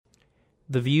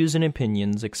The views and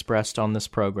opinions expressed on this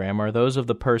program are those of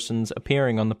the persons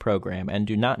appearing on the program and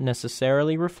do not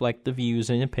necessarily reflect the views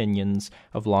and opinions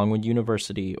of Longwood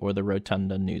University or the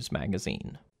Rotunda News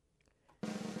Magazine.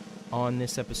 On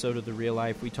this episode of The Real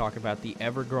Life, we talk about the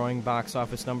ever-growing box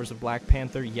office numbers of Black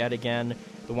Panther yet again,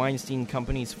 the Weinstein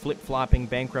Company's flip-flopping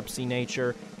bankruptcy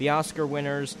nature, the Oscar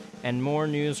winners, and more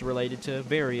news related to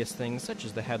various things such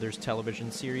as the Heathers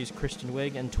television series Kristen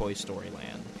Wiig and Toy Story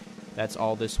Land. That's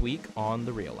all this week on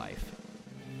The Real Life.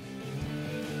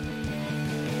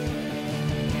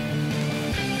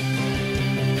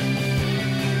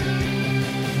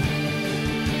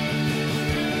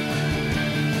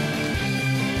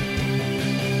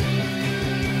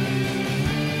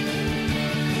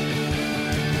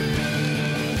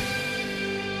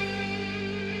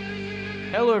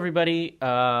 Hello, everybody.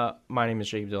 My name is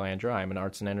Jabe Delandra. I'm an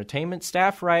arts and entertainment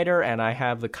staff writer, and I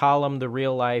have the column The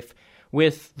Real Life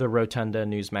with the Rotunda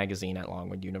News Magazine at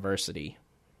Longwood University.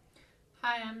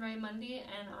 Hi, I'm Ray Mundy,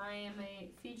 and I am a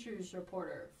features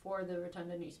reporter for the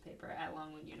Rotunda newspaper at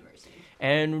Longwood University.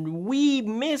 And we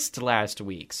missed last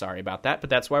week. Sorry about that, but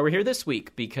that's why we're here this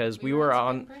week, because we were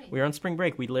on spring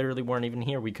break. We literally weren't even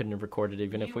here. We couldn't have recorded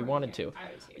even if we wanted to.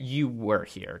 I was here. You were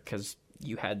here because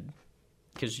you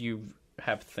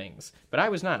have things, but I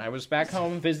was not. I was back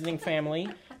home visiting family.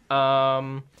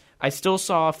 I still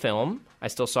saw a film,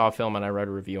 and I wrote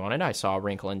a review on it. I saw A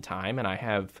Wrinkle in Time, and I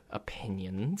have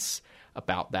opinions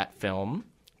about that film,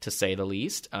 to say the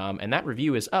least. And that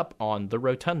review is up on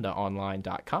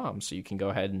therotundaonline.com, so you can go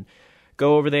ahead and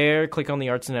go over there, click on the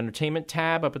Arts and Entertainment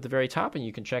tab up at the very top, and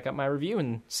you can check out my review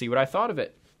and see what I thought of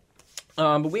it.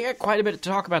 But we had quite a bit to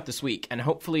talk about this week, and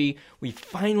hopefully we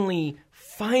finally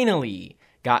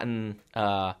gotten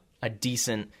a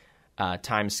decent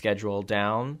time schedule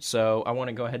down. So I want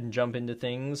to go ahead and jump into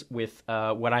things with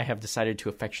what I have decided to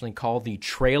affectionately call the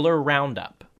Trailer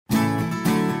Roundup.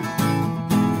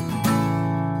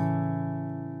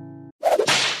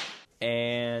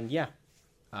 And yeah,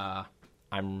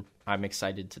 I'm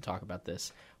excited to talk about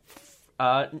this.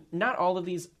 Not all of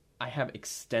these I have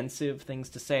extensive things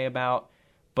to say about,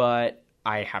 but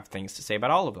I have things to say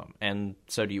about all of them, and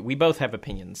so do you. We both have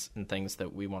opinions and things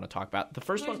that we want to talk about. The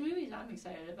first There's one... movies I'm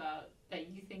excited about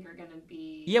that you think are going to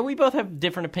be... Yeah, we both have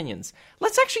different opinions.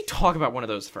 Let's actually talk about one of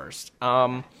those first. Which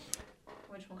one?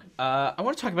 I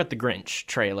want to talk about the Grinch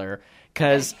trailer,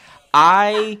 because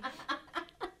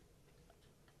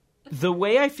the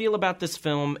way I feel about this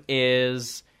film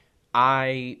is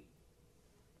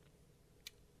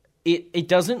it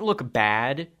doesn't look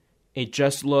bad. It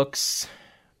just looks...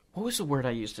 What was the word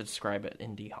I used to describe it,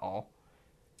 Indie Hall?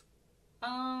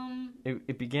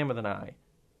 It began with an I.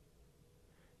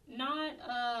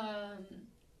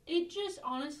 It just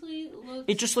honestly looks...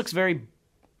 It just looks very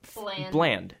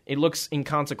bland. It looks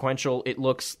inconsequential. It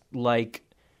looks like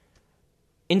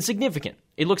insignificant.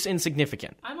 It looks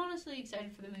insignificant. I'm honestly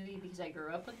excited for the movie because I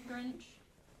grew up with the Grinch.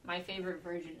 My favorite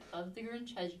version of the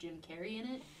Grinch has Jim Carrey in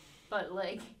it. But,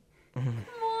 come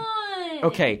on!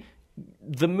 Okay,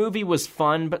 the movie was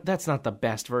fun, but that's not the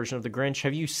best version of the Grinch.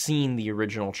 Have you seen the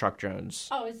original Chuck Jones?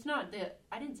 Oh, it's not the...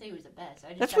 I didn't say it was the best.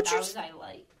 I just said that was I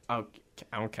like.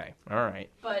 Okay, all right.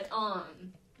 But, no,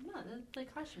 the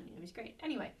costume was great.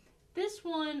 Anyway, this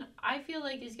one, I feel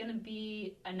like is going to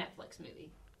be a Netflix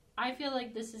movie. I feel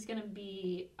like this is going to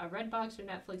be a Redbox or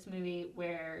Netflix movie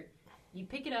where you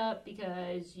pick it up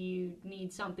because you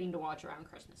need something to watch around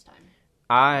Christmas time.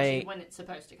 Which is when it's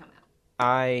supposed to come out.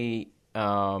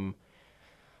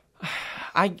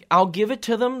 I'll give it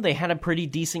to them. They had a pretty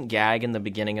decent gag in the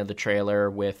beginning of the trailer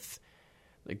with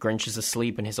the Grinch is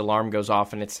asleep and his alarm goes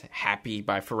off and it's Happy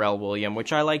by Pharrell Williams,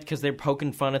 which I liked because they're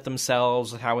poking fun at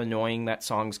themselves, how annoying that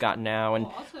song's gotten now. And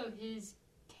also his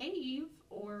cave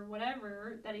or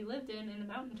whatever that he lived in the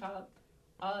mountaintop,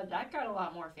 that got a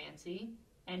lot more fancy.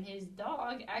 And his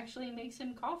dog actually makes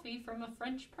him coffee from a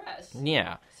French press.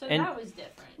 Yeah. So that was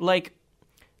different.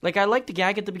 Like I like the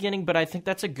gag at the beginning, but I think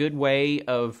that's a good way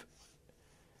of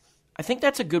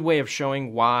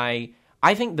showing why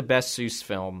I think the best Seuss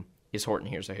film is Horton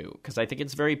Hears a Who, because I think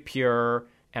it's very pure,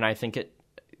 and I think it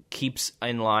keeps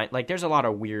in line. Like, there's a lot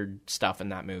of weird stuff in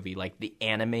that movie, like the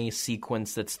anime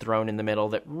sequence that's thrown in the middle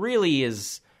that really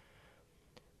is...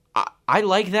 I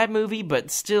like that movie,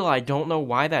 but still, I don't know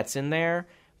why that's in there.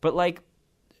 But, like,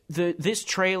 this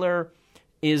trailer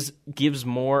gives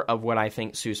more of what I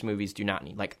think Seuss movies do not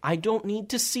need. Like, I don't need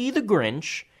to see the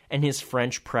Grinch and his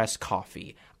French press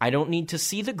coffee. I don't need to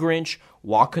see the Grinch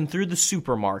walking through the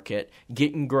supermarket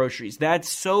getting groceries. That's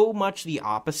so much the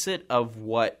opposite of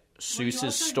what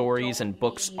Seuss's stories and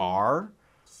books are.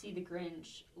 see the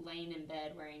Grinch laying in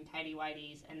bed wearing tighty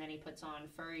whities, and then he puts on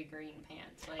furry green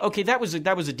pants. Like, okay, that was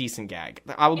a decent gag.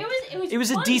 It was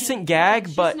a funny, decent gag,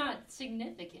 it's but just not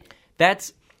significant.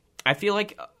 I feel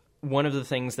like one of the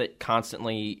things that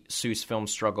constantly Seuss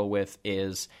films struggle with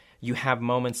is you have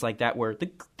moments like that where the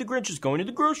Grinch is going to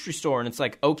the grocery store, and it's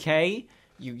like, okay,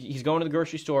 he's going to the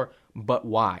grocery store, but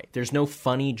why? There's no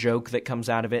funny joke that comes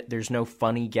out of it. There's no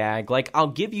funny gag. Like, I'll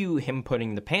give you him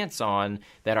putting the pants on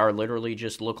that are literally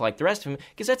just look like the rest of him,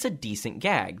 because that's a decent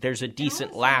gag. There's a decent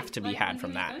honestly, laugh to be had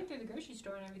from that. When he was going through the grocery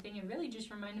store and everything, it really just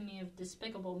reminded me of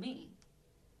Despicable Me.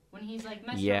 When he's, like,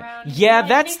 messing around. Yeah,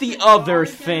 that's the other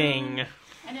thing. Down,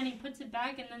 and then he puts it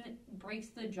back, and then it breaks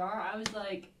the jar. I was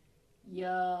like,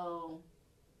 yo,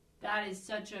 that is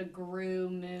such a Gru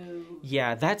move.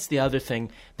 Yeah, that's the other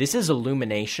thing. This is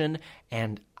Illumination,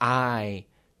 and I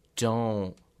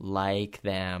don't like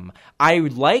them. I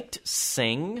liked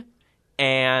Sing,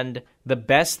 and the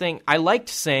best thing... I liked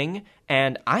Sing,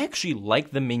 and I actually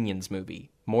like the Minions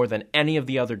movie more than any of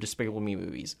the other Despicable Me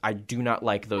movies. I do not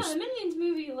like those... No, the Minions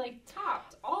movie, like,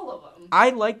 topped all of them.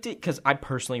 I liked it because I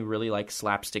personally really like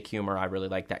slapstick humor. I really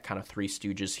like that kind of Three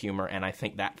Stooges humor, and I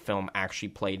think that film actually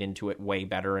played into it way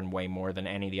better and way more than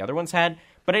any of the other ones had.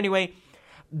 But anyway,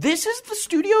 this is the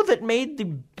studio that made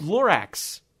the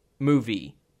Lorax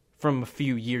movie from a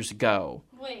few years ago.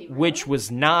 Wait, really? Which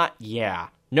was not,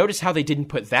 Notice how they didn't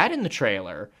put that in the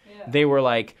trailer. Yeah. They were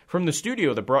like, from the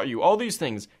studio that brought you all these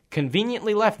things,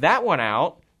 conveniently left that one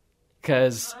out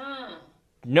because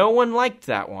no one liked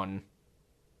that one.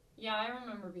 Yeah, I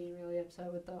remember being really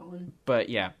upset with that one. But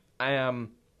yeah,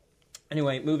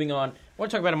 anyway, moving on. I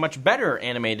want to talk about a much better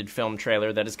animated film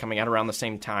trailer that is coming out around the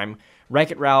same time,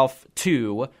 Wreck-It Ralph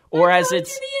 2, or as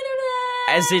it's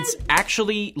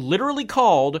actually literally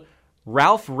called,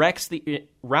 Ralph Breaks the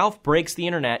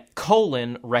Internet,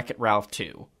 Wreck-It Ralph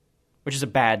 2, which is a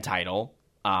bad title.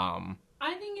 I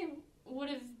think it would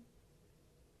have...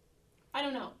 I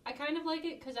don't know. I kind of like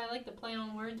it because I like the play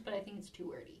on words, but I think it's too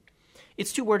wordy.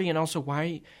 It's too wordy, and also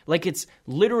why... Like, it's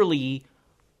literally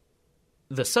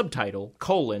the subtitle,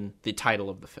 the title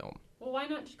of the film. Well, why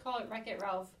not just call it Wreck-It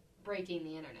Ralph Breaking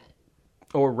the Internet?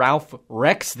 Or Ralph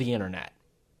Wrecks the Internet.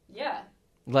 Yeah.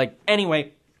 Like,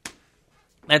 anyway,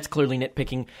 that's clearly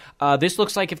nitpicking. This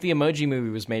looks like if the Emoji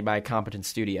Movie was made by a competent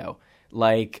studio.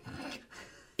 Like,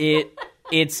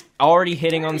 it's already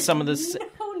hitting on some of the...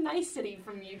 nicety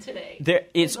from you today.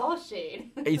 It's all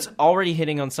shade. It's already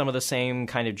hitting on some of the same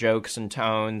kind of jokes and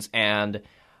tones, and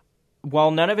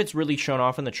while none of it's really shown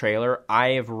off in the trailer, I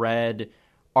have read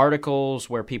articles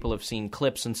where people have seen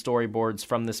clips and storyboards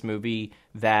from this movie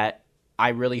that I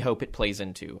really hope it plays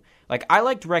into. Like, I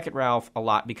liked Wreck-It Ralph a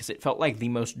lot because it felt like the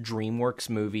most DreamWorks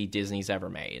movie Disney's ever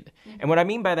made. Mm-hmm. And what I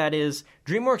mean by that is,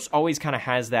 DreamWorks always kind of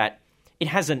has that... It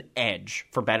has an edge,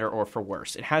 for better or for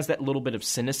worse. It has that little bit of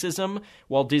cynicism,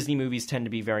 while Disney movies tend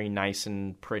to be very nice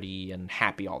and pretty and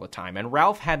happy all the time. And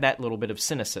Ralph had that little bit of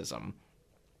cynicism.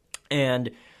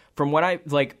 And from what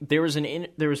there was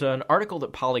an article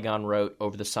that Polygon wrote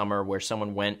over the summer where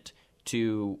someone went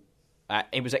to...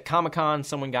 it was at Comic-Con.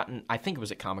 Someone got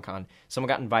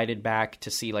invited back to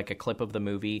see, like, a clip of the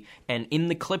movie. And in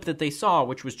the clip that they saw,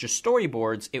 which was just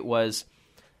storyboards, it was...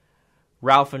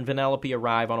 Ralph and Vanellope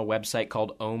arrive on a website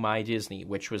called Oh My Disney,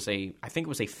 which was I think it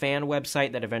was a fan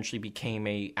website that eventually became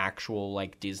a actual,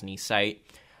 like, Disney site.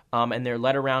 And they're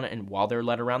led around, and while they're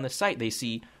led around the site, they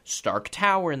see Stark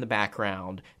Tower in the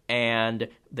background, and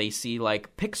they see,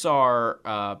 like,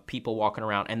 Pixar people walking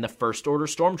around, and the First Order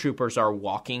Stormtroopers are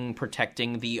walking,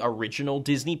 protecting the original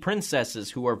Disney princesses,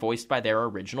 who are voiced by their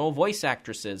original voice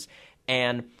actresses.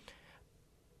 And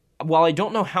while I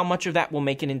don't know how much of that will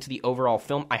make it into the overall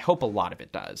film, I hope a lot of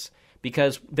it does.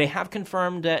 Because they have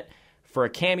confirmed that for a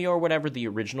cameo or whatever, the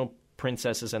original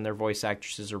princesses and their voice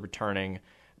actresses are returning.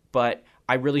 But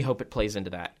I really hope it plays into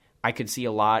that. I could see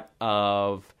a lot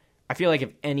of... I feel like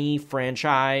if any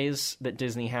franchise that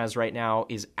Disney has right now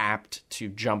is apt to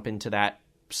jump into that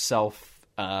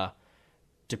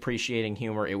self-depreciating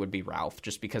humor, it would be Ralph.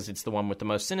 Just because it's the one with the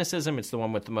most cynicism, it's the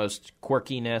one with the most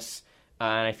quirkiness...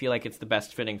 and I feel like it's the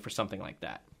best fitting for something like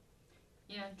that.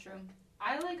 Yeah, true.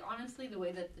 I like, honestly, the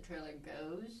way that the trailer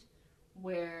goes,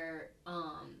 where,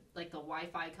 like, the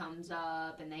Wi-Fi comes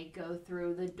up, and they go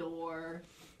through the door,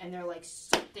 and they're, like,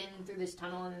 sucked in through this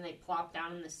tunnel, and then they plop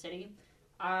down in the city.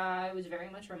 I was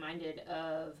very much reminded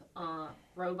of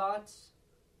Robots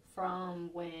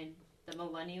from when the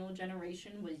millennial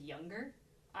generation was younger.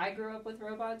 I grew up with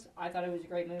Robots. I thought it was a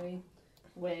great movie.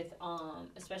 With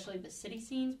especially the city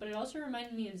scenes, but it also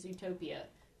reminded me of Zootopia,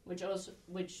 which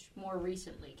more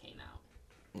recently came out.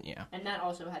 Yeah. And that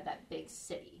also had that big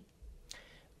city.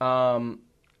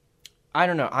 I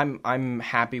don't know. I'm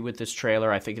happy with this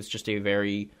trailer. I think it's just a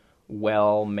very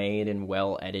well made and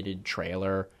well edited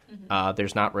trailer.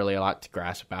 There's not really a lot to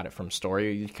grasp about it from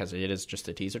story because it is just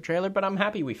a teaser trailer, but I'm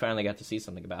happy we finally got to see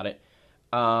something about it.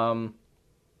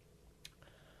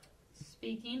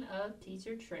 Speaking of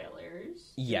teaser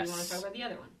trailers, yes. Do you want to talk about the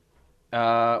other one?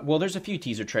 Well, there's a few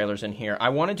teaser trailers in here. I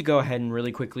wanted to go ahead and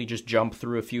really quickly just jump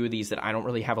through a few of these that I don't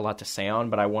really have a lot to say on,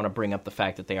 but I want to bring up the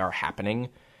fact that they are happening.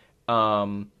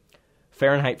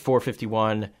 Fahrenheit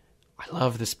 451. I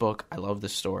love this book. I love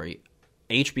this story.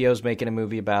 HBO's making a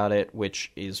movie about it,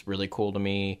 which is really cool to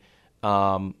me.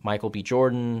 Michael B.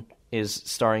 Jordan is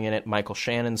starring in it. Michael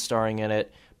Shannon's starring in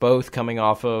it. Both coming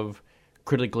off of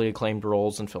critically acclaimed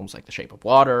roles in films like The Shape of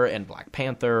Water and Black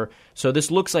Panther. So this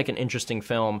looks like an interesting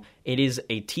film. It is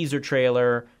a teaser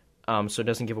trailer, so it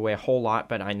doesn't give away a whole lot,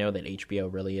 but I know that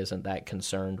HBO really isn't that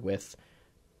concerned with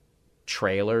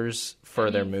trailers for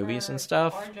their movies and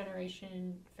stuff. Our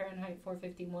generation, Fahrenheit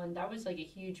 451, that was like a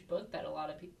huge book that a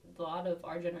lot of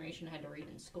our generation had to read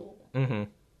in school. Mm-hmm.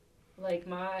 Like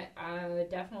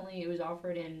definitely it was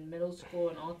offered in middle school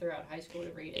and all throughout high school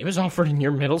to read it. It was offered in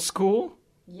your middle school?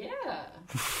 Yeah.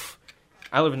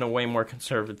 I live in a way more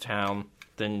conservative town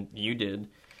than you did,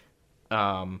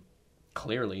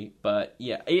 clearly. But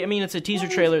yeah, I mean, it's a teaser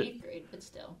trailer. 8th grade, but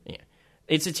still. Yeah,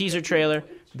 it's a teaser trailer.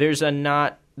 There's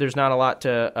not a lot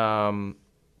to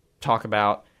talk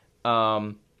about.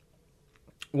 One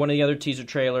of the other teaser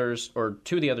trailers, or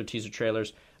two of the other teaser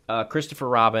trailers, Christopher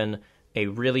Robin,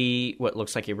 what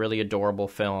looks like a really adorable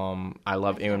film. I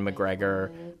love Ewan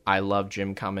McGregor. I love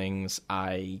Jim Cummings.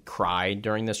 I cried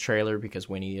during this trailer because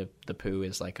Winnie the Pooh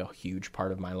is like a huge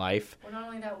part of my life. Well, not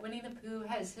only that, Winnie the Pooh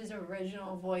has his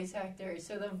original voice actor,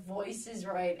 so the voice is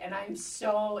right, and I'm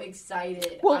so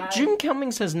excited. Well, Jim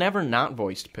Cummings has never not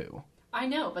voiced Pooh. I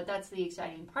know, but that's the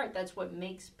exciting part. That's what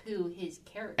makes Pooh his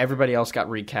character. Everybody else got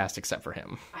recast except for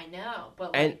him. I know,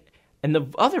 but and the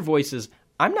other voices,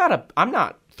 I'm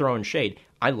not throwing shade.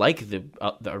 I like the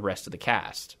rest of the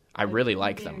cast. I really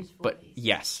like them. But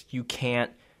yes, you can't.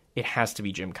 It has to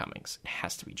be Jim Cummings. It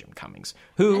has to be Jim Cummings.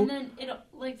 Who? And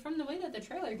then from the way that the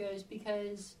trailer goes,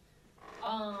 because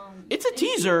it's a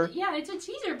teaser. Yeah, it's a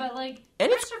teaser, but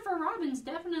Christopher Robin's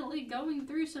definitely going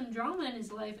through some drama in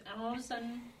his life, and all of a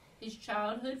sudden his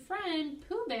childhood friend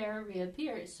Pooh Bear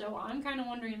reappears. So I'm kind of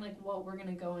wondering what we're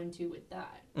gonna go into with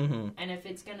that, and if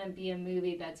it's gonna be a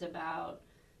movie that's about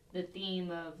the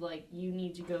theme of you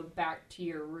need to go back to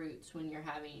your roots when you're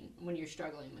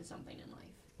struggling with something in life.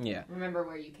 Yeah. Remember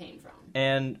where you came from.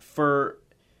 And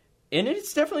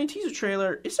it's definitely a teaser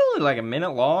trailer. It's only a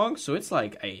minute long, so it's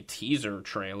like a teaser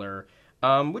trailer,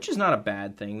 which is not a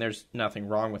bad thing. There's nothing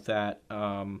wrong with that.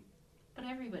 But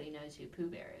everybody knows who Pooh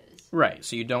Bear is. Right.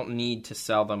 So you don't need to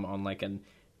sell them on a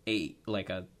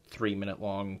 3-minute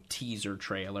long teaser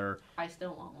trailer. I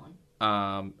still want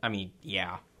one. I mean,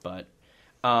 yeah, but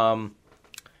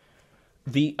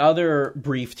the other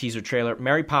brief teaser trailer,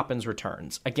 Mary Poppins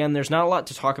Returns. Again, there's not a lot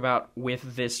to talk about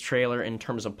with this trailer in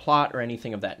terms of plot or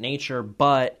anything of that nature,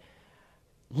 but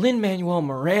Lin-Manuel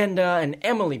Miranda and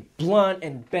Emily Blunt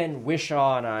and Ben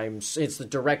Whishaw, and it's the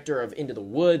director of Into the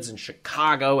Woods and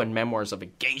Chicago and Memoirs of a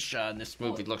Geisha, and this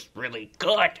movie looks really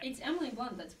good. It's Emily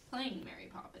Blunt that's playing Mary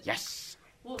Poppins. Yes.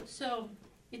 Well, so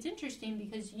it's interesting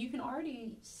because you can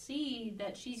already see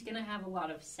that she's going to have a lot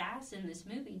of sass in this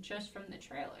movie just from the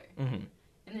trailer. Mm-hmm.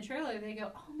 In the trailer, they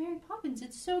go, "Oh, Mary Poppins,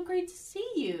 it's so great to see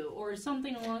you," or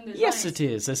something along those lines. Yes, it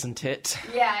is, isn't it?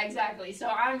 Yeah, exactly. So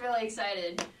I'm really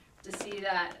excited to see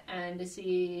that and to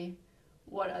see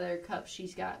what other cups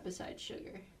she's got besides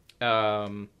sugar.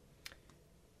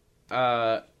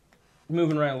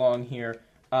 Moving right along here,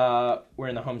 we're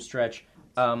in the home stretch.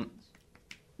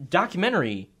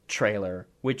 Documentary trailer,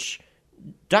 which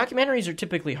documentaries are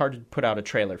typically hard to put out a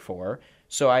trailer for,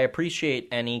 so I appreciate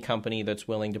any company that's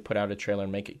willing to put out a trailer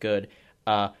and make it good.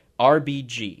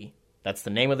 RBG, that's the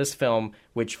name of this film,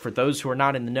 which for those who are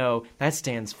not in the know, that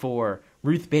stands for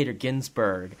Ruth Bader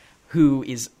Ginsburg, who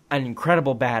is an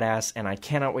incredible badass, and I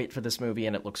cannot wait for this movie,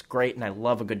 and it looks great, and I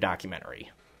love a good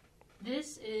documentary.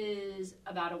 This is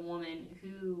about a woman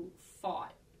who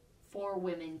fought for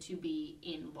women to be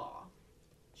in law.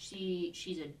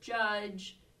 She's a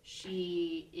judge.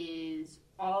 She is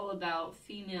all about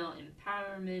female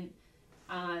empowerment.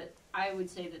 I would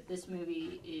say that this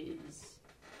movie is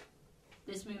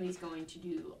going to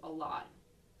do a lot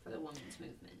for the women's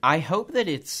movement. I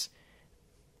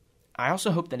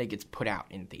also hope that it gets put out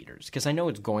in theaters, because I know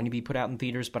it's going to be put out in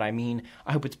theaters, but I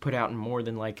hope it's put out in more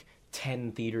than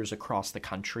 10 theaters across the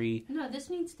country. No, this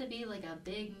needs to be a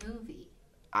big movie.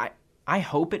 I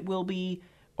hope it will be,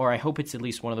 or I hope it's at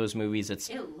least one of those movies that's...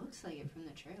 It looks like it from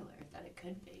the trailer, that it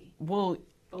could be. Well,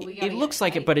 But it looks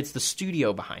like it, but it's the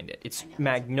studio behind it. It's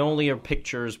Magnolia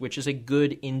Pictures, which is a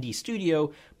good indie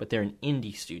studio, but they're an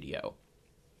indie studio.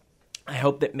 I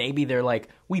hope that maybe they're like,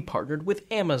 we partnered with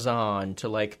Amazon to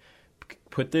like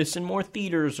put this in more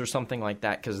theaters or something like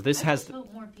that, because this has... I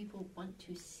hope more people want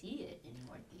to see it in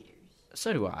more theaters.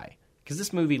 So do I, because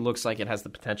this movie looks like it has the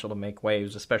potential to make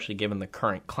waves, especially given the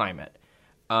current climate.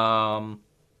 Crimes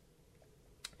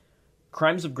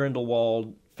of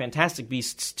Grindelwald, Fantastic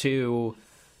Beasts 2...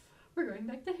 We're going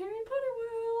back to Harry Potter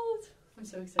world. I'm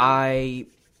so excited. I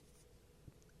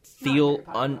feel Not Harry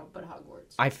Potter world, but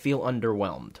Hogwarts. I feel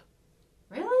underwhelmed.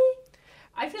 Really?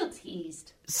 I feel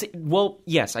teased. See, well,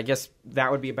 yes, I guess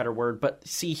that would be a better word. But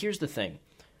see, here's the thing.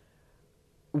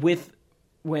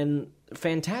 When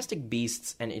Fantastic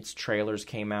Beasts and its trailers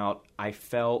came out, I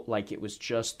felt like it was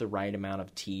just the right amount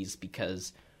of tease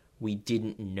because we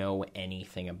didn't know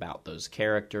anything about those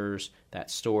characters, that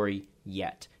story,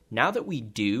 yet. Now that we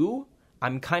do,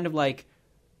 I'm kind of like,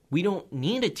 we don't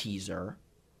need a teaser.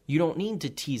 You don't need to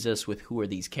tease us with who are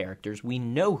these characters. We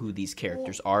know who these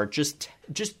characters are. Just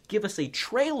give us a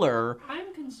trailer.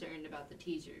 I'm concerned about the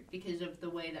teaser because of the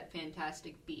way that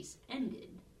Fantastic Beasts ended.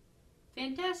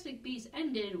 Fantastic Beasts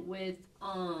ended with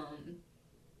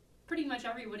pretty much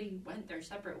everybody went their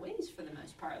separate ways for the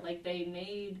most part. Like they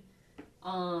made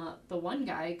the one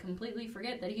guy completely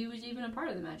forget that he was even a part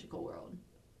of the magical world.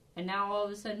 And now all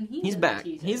of a sudden he's back.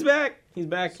 He's back. He's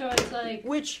back. So it's like,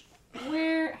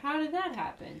 how did that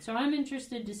happen? So I'm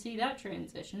interested to see that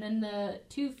transition. And the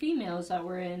two females that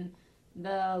were in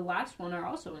the last one are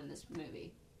also in this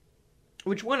movie.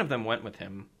 Which one of them went with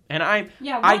him? And I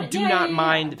do not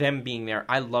mind them being there.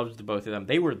 I loved the both of them.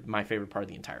 They were my favorite part of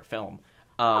the entire film.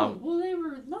 Well, they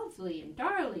were lovely and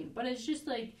darling, but it's just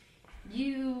like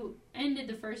you ended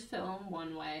the first film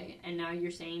one way, and now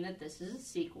you're saying that this is a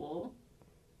sequel.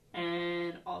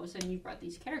 And all of a sudden, you've brought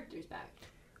these characters back.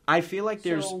 I feel like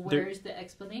where's the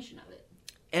explanation of it?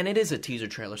 And it is a teaser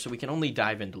trailer, so we can only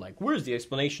dive into, like, where's the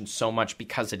explanation so much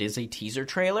because it is a teaser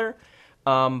trailer.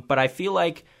 But I feel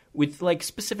like with, like,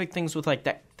 specific things with, like,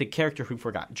 the character who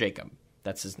forgot, Jacob.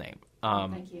 That's his name.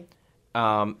 Thank you.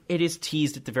 It is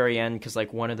teased at the very end because,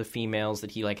 like, one of the females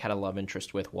that he, like, had a love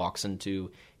interest with walks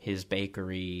into his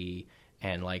bakery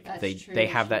and, like, they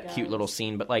have that cute little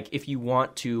scene. But, like, if you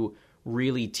want to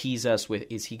really tease us with,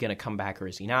 is he going to come back or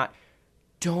is he not?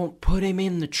 Don't put him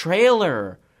in the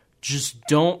trailer. Just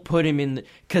don't put him in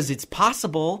because it's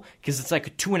possible, because it's like a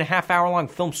 2.5 hour long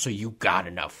film, so you got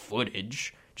enough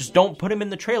footage. Just don't put him in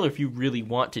the trailer if you really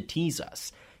want to tease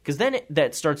us. Because then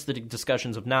that starts the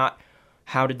discussions of not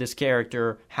how did this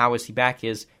character, how is he back,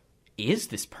 is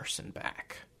this person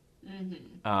back?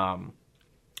 Mm-hmm.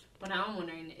 But now I'm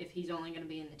wondering if he's only going to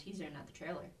be in the teaser, not the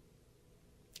trailer.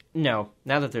 No,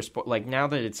 now that they're now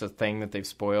that it's a thing that they've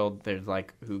spoiled, they're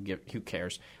like, who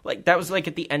cares? Like that was like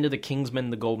at the end of the Kingsman: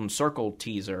 The Golden Circle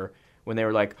teaser when they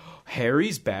were like,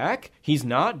 Harry's back, he's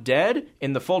not dead.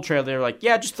 In the full trailer, they were like,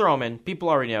 yeah, just throw him in. People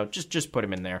already know. Just put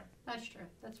him in there. That's true.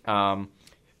 That's fair.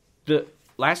 The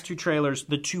last two trailers,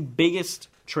 the two biggest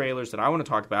trailers that I want to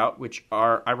talk about, which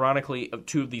are ironically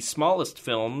two of the smallest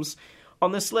films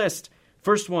on this list.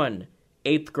 First one,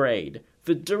 8th Grade.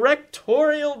 The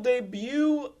directorial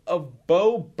debut of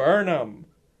Bo Burnham.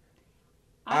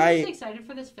 I'm just excited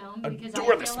for this film because I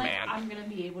feel like I'm going to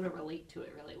be able to relate to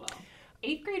it really well.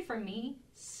 8th Grade for me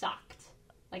sucked.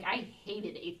 Like, I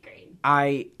hated 8th Grade.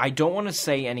 I don't want to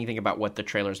say anything about what the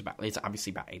trailer's about. It's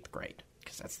obviously about 8th grade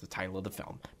because that's the title of the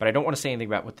film. But I don't want to say anything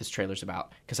about what this trailer's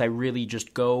about because I really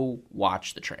just go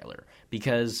watch the trailer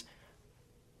because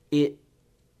it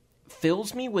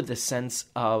fills me with a sense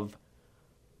of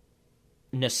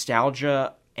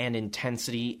nostalgia and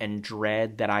intensity and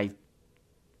dread that I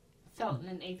felt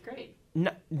in 8th grade.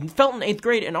 Felt in 8th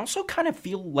grade, and also kind of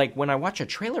feel like when I watch a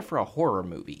trailer for a horror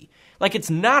movie. Like, it's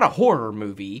not a horror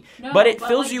movie, but it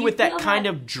fills like you with that kind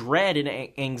of dread and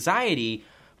anxiety.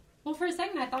 Well, for a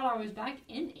second, I thought I was back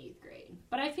in 8th grade.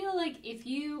 But I feel like if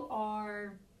you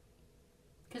are...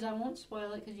 Because I won't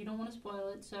spoil it, because you don't want to spoil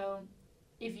it. So,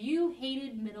 if you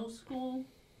hated middle school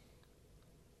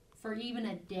for even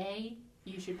a day,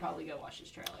 you should probably go watch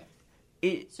this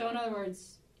trailer. So, in other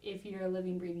words, if you're a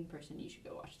living, breathing person, you should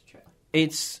go watch the trailer.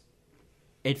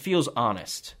 It feels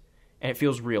honest, and it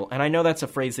feels real. And I know that's a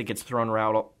phrase that gets thrown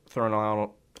around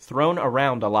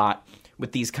a lot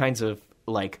with these kinds of,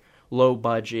 like,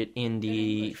 low-budget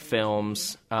indie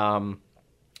films.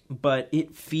 But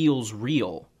it feels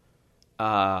real.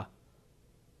 And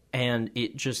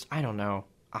it just, I don't know.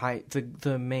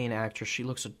 The main actress, she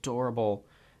looks adorable.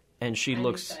 And she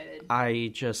looks,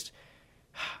 excited.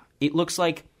 it looks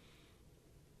like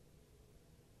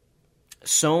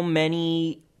so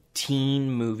many teen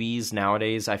movies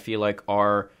nowadays, I feel like,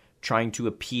 are trying to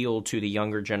appeal to the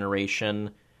younger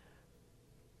generation.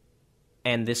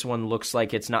 And this one looks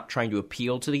like it's not trying to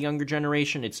appeal to the younger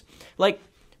generation. It's like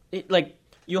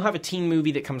you'll have a teen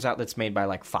movie that comes out that's made by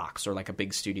like Fox or like a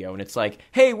big studio, and it's like,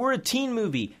 hey, we're a teen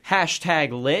movie,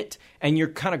 #lit, and you're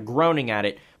kind of groaning at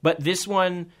it. But this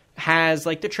one has,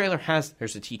 like, the trailer has,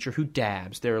 there's a teacher who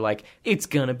dabs. They're like, it's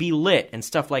gonna be lit and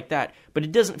stuff like that. But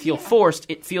it doesn't feel forced.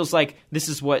 It feels like this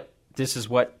is what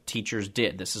teachers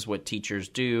did. This is what teachers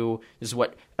do. This is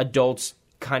what adults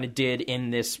kind of did in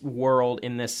this world,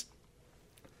 in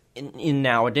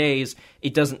nowadays.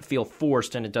 It doesn't feel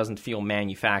forced, and it doesn't feel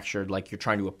manufactured like you're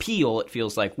trying to appeal. It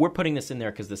feels like we're putting this in there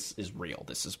because this is real.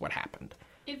 This is what happened.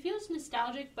 It feels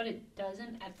nostalgic, but it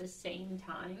doesn't at the same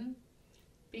time,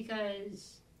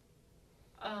 because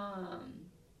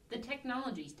the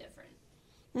technology's different.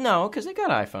 No, because they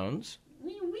got iPhones. I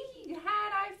mean, we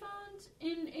had iPhones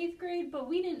in 8th grade, but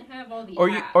we didn't have all the Are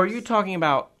apps. you talking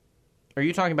about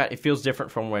it feels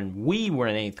different from when we were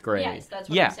in 8th grade? Yes, that's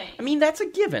what I'm saying. I mean, that's a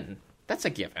given. That's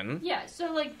a given. Yeah,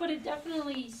 so, like, but it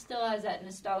definitely still has that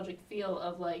nostalgic feel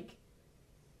of, like,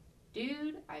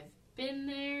 dude, I've been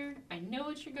there. I know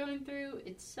what you're going through.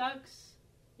 It sucks.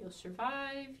 You'll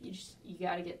survive. You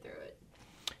gotta get through it.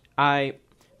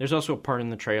 There's also a part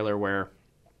in the trailer where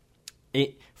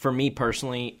for me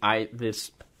personally,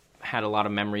 this had a lot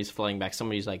of memories flooding back.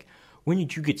 Somebody's like, when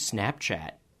did you get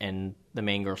Snapchat? And the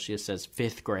main girl, she just says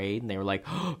 5th grade. And they were like,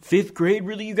 oh, 5th grade?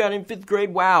 Really? You got in 5th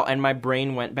grade? Wow. And my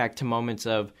brain went back to moments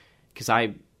of, because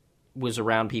I was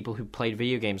around people who played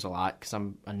video games a lot, because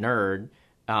I'm a nerd,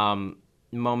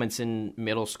 moments in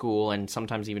middle school and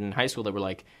sometimes even in high school that were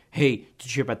like, hey, did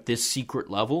you hear about this secret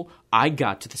level? I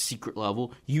got to the secret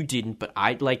level. You didn't, but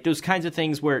I... Like, those kinds of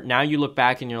things where now you look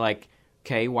back and you're like,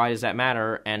 okay, why does that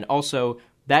matter? And also,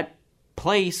 that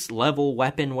place, level,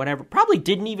 weapon, whatever, probably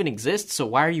didn't even exist, so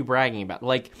why are you bragging about it?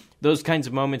 Like, those kinds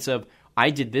of moments of, I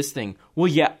did this thing. Well,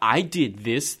 yeah, I did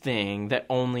this thing that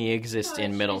only exists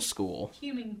in middle school.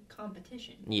 Human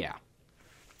competition. Yeah.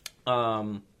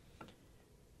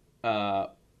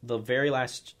 The very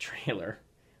last trailer,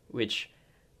 which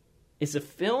is a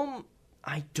film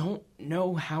I don't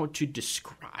know how to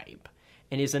describe,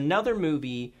 and is another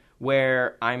movie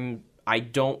where I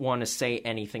don't want to say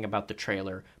anything about the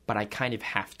trailer, but I kind of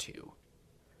have to.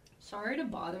 Sorry to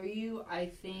bother you. I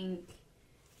think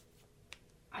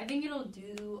it'll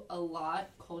do a lot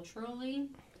culturally.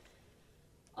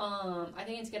 I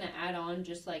think it's going to add on,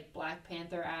 just like Black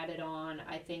Panther added on.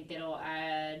 I think it'll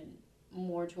add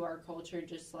more to our culture,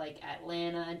 just like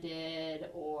Atlanta did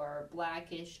or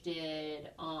Blackish did.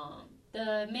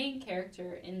 The main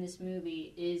character in this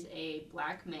movie is a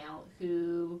black male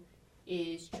who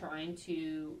is trying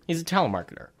to... He's a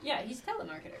telemarketer. Yeah, he's a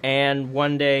telemarketer. And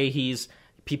one day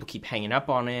people keep hanging up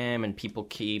on him, and people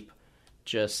keep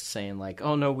just saying like,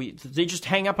 oh no, they just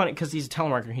hang up on it because he's a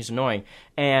telemarketer, he's annoying.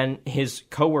 And his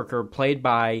coworker, played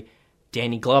by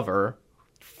Danny Glover,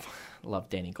 love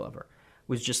Danny Glover,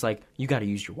 was just like, you gotta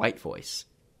use your white voice.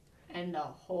 And the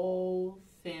whole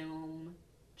film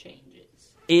changes.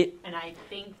 And I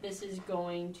think this is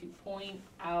going to point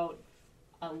out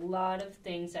a lot of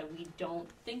things that we don't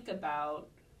think about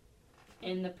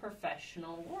in the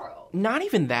professional world. Not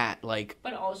even that, like...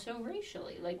 But also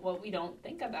racially, like what we don't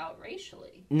think about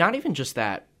racially. Not even just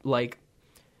that, like...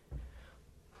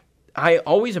 I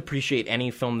always appreciate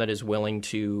any film that is willing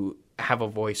to have a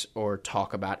voice or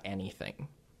talk about anything.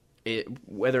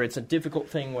 Whether it's a difficult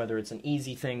thing, whether it's an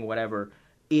easy thing, whatever,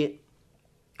 it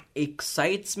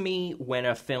excites me when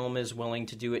a film is willing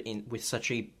to do it with such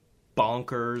a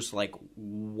bonkers, like,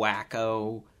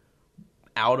 wacko,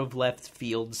 out of left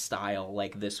field style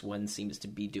like this one seems to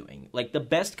be doing. Like, the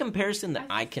best comparison that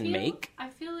I can make... I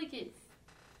feel like it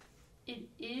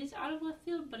is out of left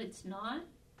field, but it's not.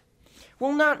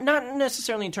 Well, not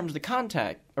necessarily in terms of the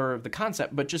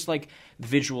concept, but just like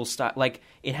visual style. Like,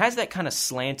 it has that kind of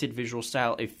slanted visual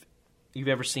style. If you've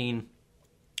ever seen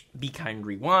Be Kind,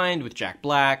 Rewind with Jack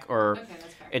Black, or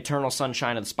Eternal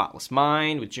Sunshine of the Spotless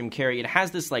Mind with Jim Carrey, it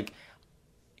has this like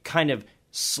kind of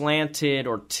slanted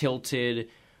or tilted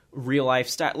real life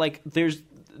style. Like,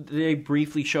 they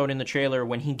briefly showed in the trailer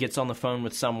when he gets on the phone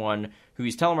with someone who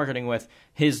he's telemarketing with,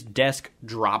 his desk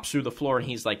drops through the floor and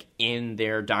he's like in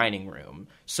their dining room.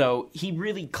 So he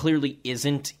really clearly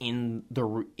isn't in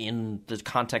the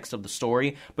context of the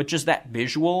story, but just that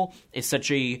visual is such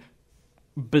a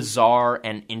bizarre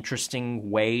and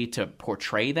interesting way to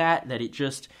portray that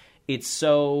it's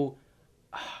so,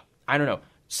 I don't know.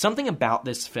 Something about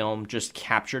this film just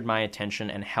captured my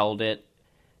attention and held it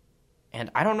And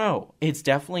I don't know. It's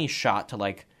definitely shot to,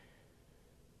 like...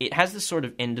 It has this sort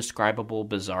of indescribable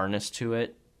bizarreness to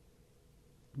it,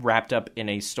 wrapped up in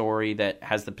a story that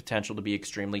has the potential to be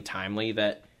extremely timely,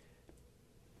 that...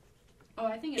 Oh,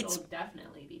 I think it'll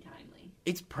definitely be timely.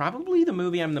 It's probably the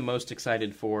movie I'm the most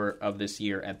excited for of this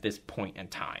year at this point in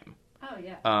time. Oh,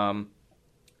 yeah.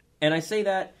 And I say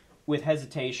that with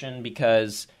hesitation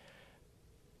because,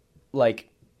 like...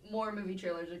 More movie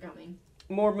trailers are coming.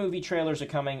 More movie trailers are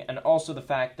coming, and also the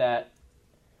fact that,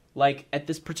 like, at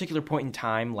this particular point in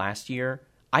time last year,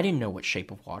 I didn't know what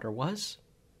Shape of Water was.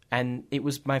 And it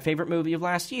was my favorite movie of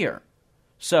last year.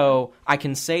 So I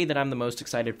can say that I'm the most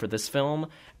excited for this film,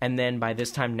 and then by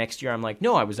this time next year, I'm like,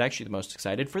 no, I was actually the most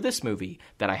excited for this movie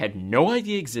that I had no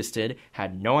idea existed,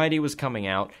 had no idea was coming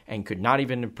out, and could not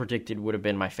even have predicted would have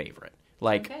been my favorite.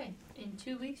 Like, okay, in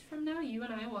 2 weeks from now, you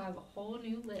and I will have a whole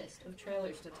new list of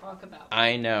trailers to talk about.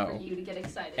 I know. For you to get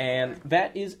excited and for.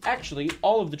 That is actually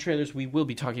all of the trailers we will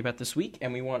be talking about this week,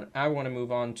 and I want to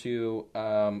move on to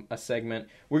a segment.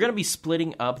 We're going to be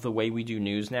splitting up the way we do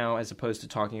news now, as opposed to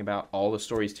talking about all the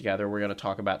stories together. We're going to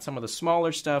talk about some of the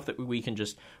smaller stuff that we can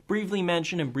just briefly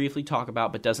mention and briefly talk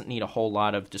about, but doesn't need a whole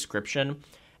lot of description,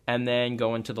 and then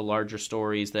go into the larger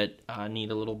stories that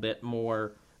need a little bit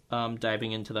more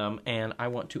diving into them, and I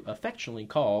want to affectionately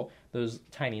call those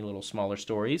tiny little smaller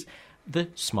stories the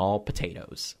small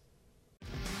potatoes.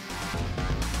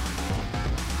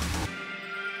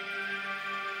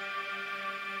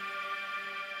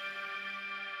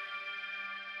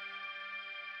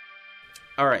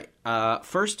 All right,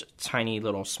 first tiny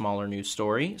little smaller news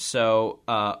story. So,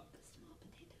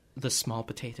 the small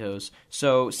potatoes.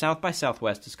 So, South by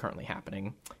Southwest is currently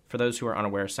happening. For those who are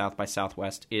unaware, South by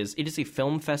Southwest is a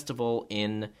film festival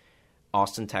in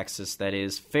Austin, Texas that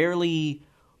is fairly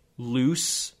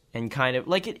loose and kind of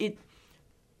like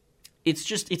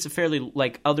it's a fairly,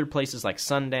 like other places like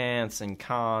Sundance and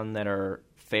Cannes that are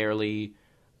fairly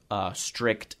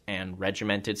strict and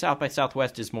regimented. South by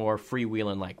Southwest is more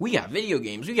freewheeling, like, we got video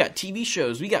games, we got TV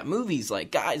shows, we got movies, like,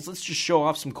 guys, let's just show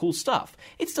off some cool stuff.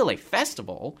 It's still a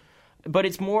festival, but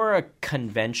it's more a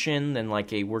convention than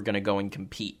like a we're going to go and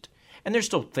compete. And there's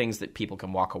still things that people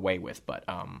can walk away with, but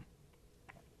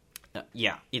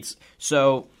yeah, it's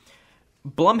so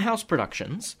Blumhouse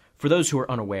Productions. For those who are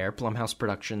unaware, Blumhouse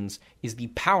Productions is the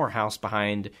powerhouse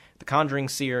behind the Conjuring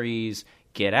series,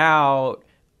 Get Out,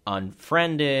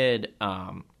 Unfriended,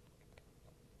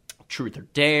 Truth or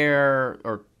Dare,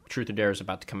 or Truth or Dare is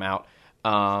about to come out.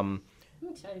 I'm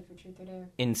excited for Truth or Dare.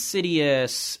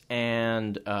 Insidious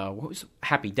and what was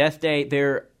Happy Death Day.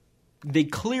 They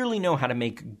clearly know how to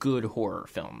make good horror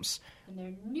films. And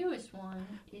their newest one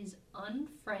is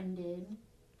Unfriended,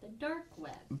 the Dark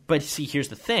Web. But see, here's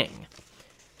the thing.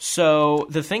 So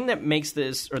the thing that makes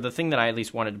this, or the thing that I at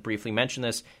least wanted to briefly mention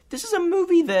this is a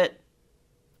movie that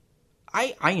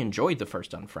I enjoyed the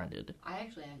first Unfriended. I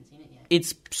actually haven't seen it yet.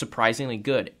 It's surprisingly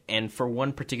good, and for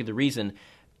one particular reason,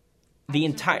 the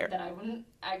entire that I wouldn't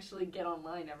actually get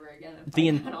online ever again.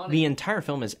 The entire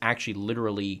film is actually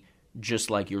literally just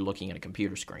like you're looking at a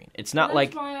computer screen. It's not That's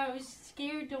like why I was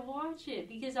scared to watch it,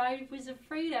 because I was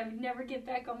afraid I would never get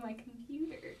back on my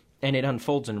computer. And it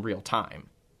unfolds in real time.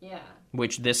 Yeah.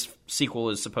 Which this sequel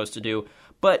is supposed to do.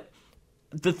 But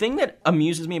the thing that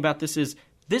amuses me about this is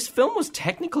this film was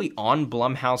technically on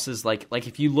Blumhouse's, like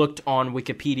if you looked on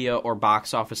Wikipedia or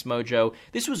Box Office Mojo,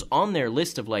 this was on their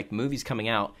list of like movies coming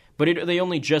out. But they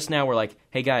only just now were like,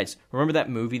 hey guys, remember that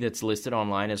movie that's listed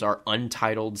online as our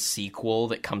untitled sequel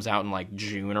that comes out in like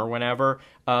June or whenever?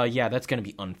 Yeah, that's going to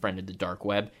be Unfriended, the Dark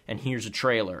Web. And here's a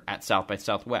trailer at South by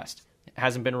Southwest. It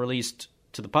hasn't been released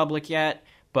to the public yet,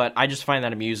 but I just find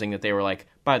that amusing that they were like,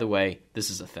 by the way, this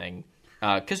is a thing.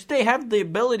 Because they have the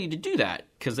ability to do that,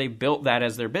 because they built that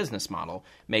as their business model,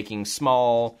 making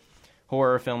small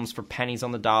horror films for pennies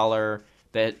on the dollar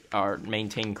that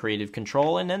maintain creative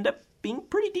control and end up being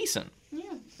pretty decent.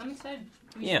 Yeah, I'm excited.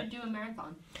 We should do a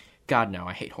marathon. God, no,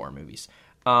 I hate horror movies.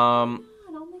 I'll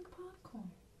make popcorn.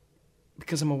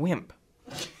 Because I'm a wimp.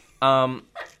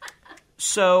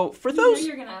 So, for those...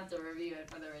 You're going to have to review it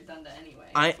for the Rotunda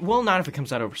anyway. Well, not if it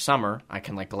comes out over summer. I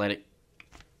can, like, let it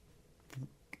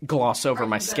gloss over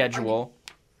my schedule.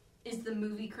 Is the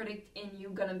movie critic in you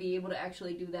going to be able to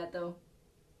actually do that, though?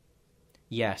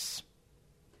 Yes.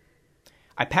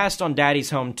 I passed on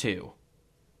Daddy's Home 2.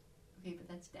 Okay, but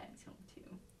that's Daddy's Home 2.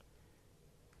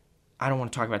 I don't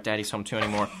want to talk about Daddy's Home 2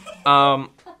 anymore.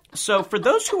 So, for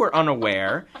those who are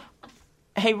unaware...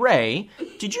 Hey, Ray,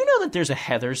 did you know that there's a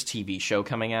Heathers TV show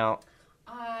coming out?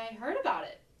 I heard about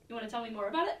it. You want to tell me more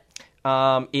about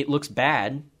it? It looks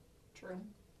bad. True.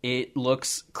 It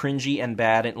looks cringy and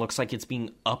bad. It looks like it's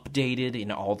being updated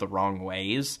in all the wrong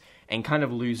ways and kind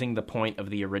of losing the point of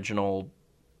the original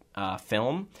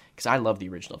film. Because I love the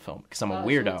original film because I'm a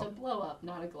weirdo. So it's a blow-up,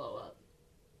 not a glow-up.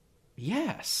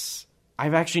 Yes.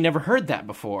 I've actually never heard that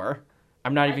before.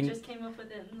 I just came up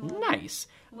with it in nice.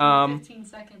 15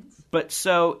 seconds. But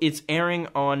so it's airing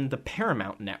on the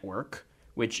Paramount Network,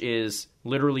 which is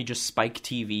literally just Spike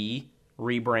TV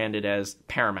rebranded as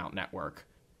Paramount Network.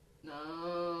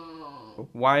 No.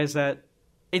 Why is that?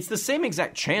 It's the same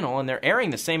exact channel, and they're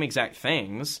airing the same exact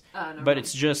things, but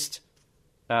it's just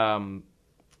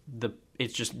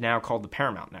it's just now called the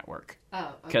Paramount Network.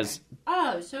 Oh, okay.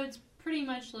 So it's pretty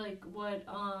much like what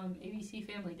ABC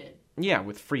Family did. Yeah,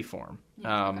 with Freeform.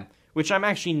 Yeah, okay. Which I'm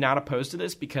actually not opposed to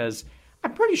this because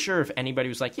I'm pretty sure if anybody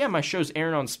was like, yeah, my show's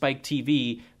airing on Spike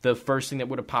TV, the first thing that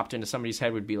would have popped into somebody's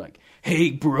head would be like,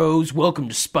 hey, bros, welcome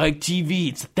to Spike TV.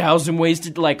 It's 1,000 ways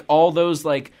to, like, all those,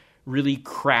 like, really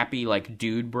crappy, like,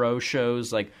 dude bro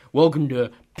shows, like, welcome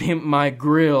to Pimp My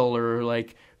Grill, or,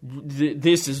 like,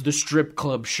 this is the strip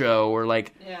club show, or,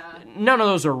 like, none of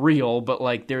those are real, but,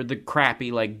 like, they're the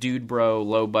crappy, like, dude bro,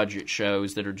 low-budget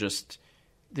shows that are just,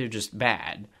 they're just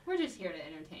bad. We're just here to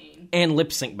entertain. And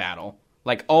Lip Sync Battle.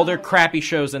 Like, all their crappy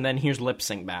shows, and then here's Lip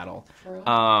Sync Battle.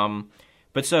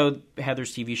 But so,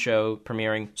 Heather's TV show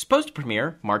supposed to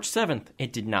premiere March 7th.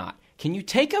 It did not. Can you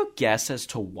take a guess as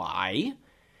to why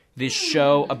this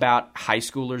show about high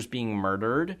schoolers being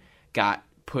murdered got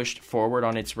pushed forward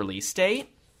on its release date?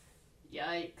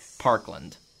 Yikes.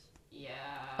 Parkland.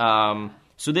 Yeah.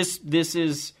 So this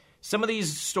is... Some of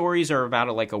these stories are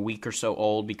about like a week or so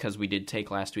old because we did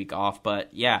take last week off. But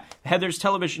yeah, Heather's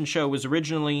television show was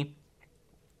originally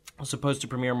supposed to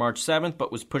premiere March 7th,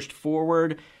 but was pushed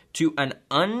forward to an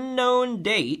unknown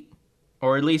date.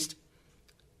 Or at least,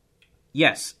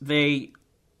 yes, they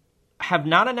have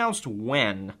not announced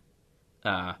when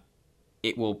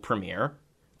it will premiere.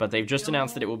 But they've just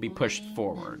announced that it will be pushed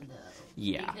forward.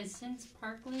 Yeah. Because since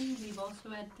Parkland, we've also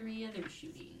had 3 other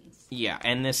shootings. Yeah,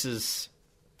 and this is...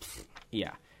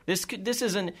 Yeah, this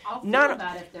isn't. I'll feel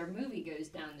about if their movie goes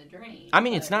down the drain. I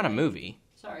mean, it's not a movie.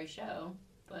 Sorry, show,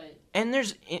 but and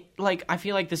there's like I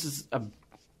feel like this is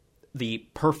the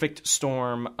perfect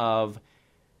storm of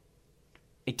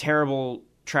a terrible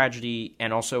tragedy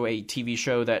and also a TV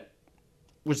show that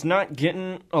was not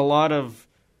getting a lot of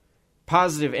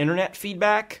positive internet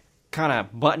feedback. Kind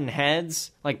of button heads.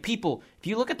 Like people, if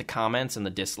you look at the comments and the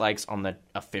dislikes on the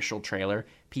official trailer,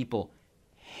 people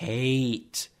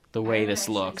hate the way this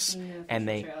looks, and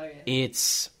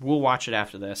we'll watch it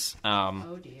after this.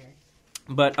 Oh dear.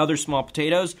 But other small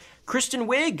potatoes, Kristen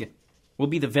Wiig will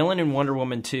be the villain in Wonder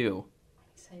Woman 2.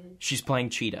 Excited. She's playing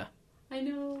Cheetah. I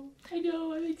know,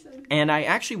 I'm excited. And I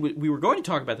actually, we were going to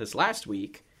talk about this last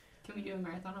week. Can we do a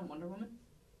marathon on Wonder Woman?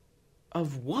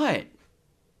 Of what?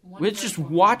 Let's just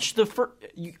watch the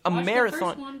marathon.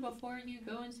 The first one before you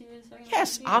go and see the second one.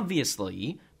 Yes,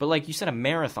 obviously. But like you said, a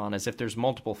marathon as if there's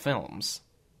multiple films.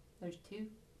 There's 2.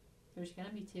 There's going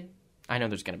to be 2. I know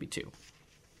there's going to be 2.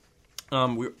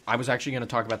 I was actually going to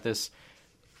talk about this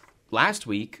last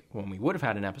week when we would have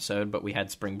had an episode, but we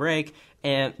had spring break,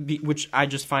 which I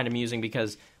just find amusing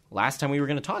because last time we were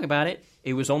going to talk about it,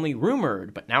 it was only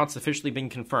rumored, but now it's officially been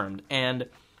confirmed. And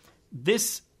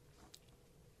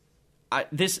I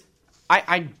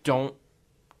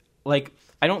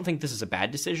don't think this is a bad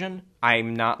decision.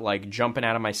 I'm not like jumping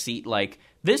out of my seat like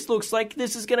this looks like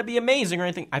this is going to be amazing or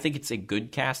anything. I think it's a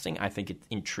good casting. I think it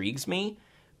intrigues me,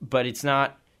 but it's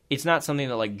not something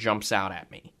that like jumps out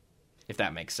at me, if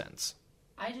that makes sense.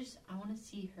 I want to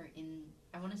see her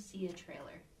I want to see a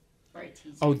trailer or a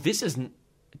teaser. Oh, this isn't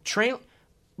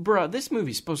bruh, this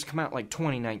movie's supposed to come out like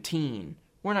 2019.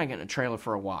 We're not getting a trailer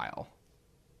for a while.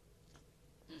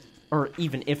 Or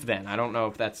even if then. I don't know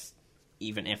if that's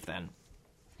even if then.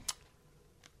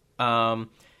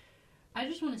 I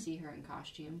just want to see her in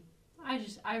costume.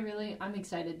 I'm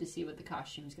excited to see what the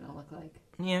costume's going to look like.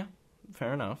 Yeah,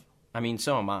 fair enough. I mean,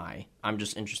 so am I. I'm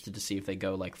just interested to see if they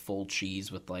go, like, full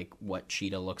cheese with, like, what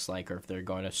Cheetah looks like, or if they're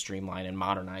going to streamline and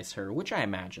modernize her, which I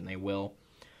imagine they will.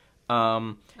 They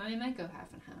might go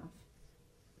half and half.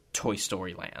 Toy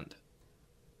Story Land.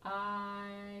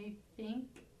 I think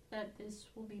that this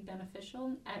will be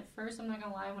beneficial. At first, I'm not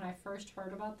going to lie, when I first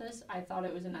heard about this, I thought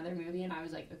it was another movie, and I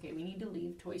was like, okay, we need to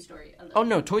leave Toy Story alone. Oh,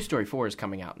 no, Toy Story 4 is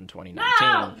coming out in 2019.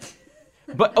 No!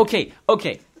 But, okay,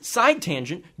 side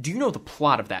tangent, do you know the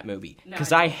plot of that movie?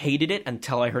 Because I hated it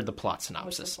until I heard the plot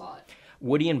synopsis. What's the plot?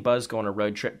 Woody and Buzz go on a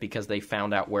road trip because they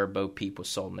found out where Bo Peep was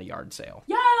sold in a yard sale.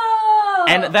 Yo!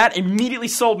 And that immediately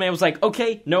sold me. I was like,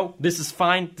 okay, no, this is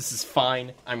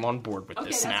fine. I'm on board with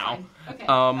this now. Fine. Okay,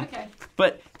 okay.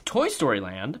 But Toy Story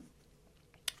Land,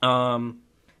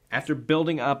 after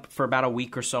building up for about a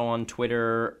week or so on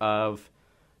Twitter of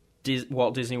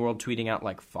Walt Disney World tweeting out,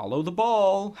 like, follow the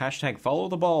ball, hashtag follow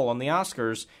the ball on the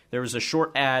Oscars, there was a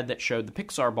short ad that showed the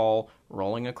Pixar ball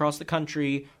rolling across the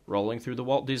country, rolling through the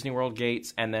Walt Disney World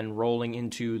gates, and then rolling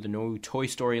into the new Toy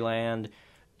Story Land.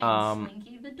 And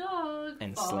Slinky the dog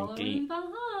and following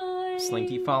behind.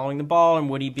 Slinky following the ball, and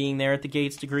Woody being there at the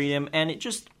gates to greet him, and it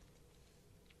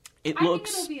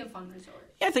looks... I think it'll be a fun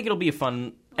resort. Yeah, I think it'll be a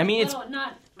fun... I mean, it's...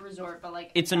 Not resort, but, like...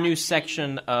 It's a new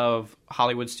section of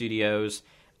Hollywood Studios.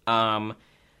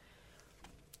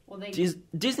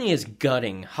 Disney is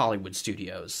gutting Hollywood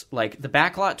Studios. Like, the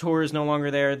backlot tour is no longer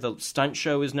there. The stunt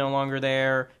show is no longer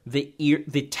there.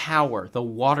 The tower, the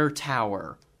water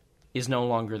tower, is no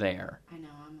longer there. I know,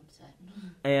 I'm upset.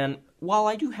 And while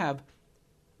I do have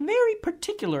very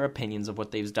particular opinions of what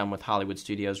they've done with Hollywood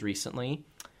Studios recently,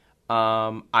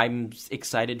 I'm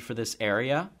excited for this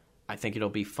area. I think it'll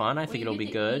be fun. I think it'll be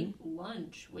good. You get to eat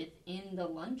lunch within the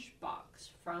lunchbox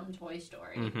from Toy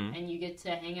Story, and you get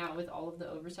to hang out with all of the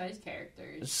oversized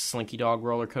characters. Slinky Dog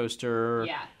roller coaster.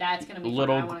 Yeah, that's gonna be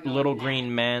little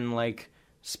green men like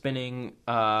spinning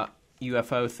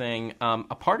UFO thing.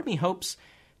 A part of me hopes.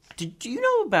 Do you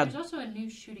know about? There's also a new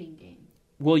shooting game.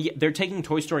 Well, yeah, they're taking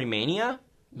Toy Story Mania.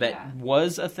 That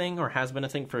was a thing or has been a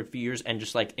thing for a few years and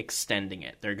just, like, extending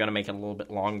it. They're going to make it a little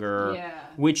bit longer,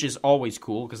 which is always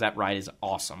cool because that ride is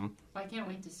awesome. I can't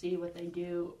wait to see what they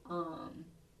do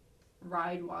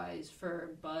ride-wise for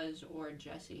Buzz or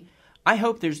Jessie. I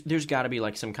hope there's got to be,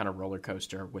 like, some kind of roller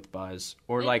coaster with Buzz.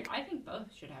 Or, I think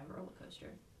both should have a roller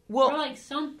coaster. Well, or, like,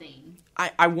 something.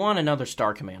 I want another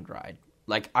Star Command ride.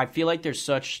 Like, I feel like there's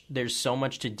so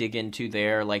much to dig into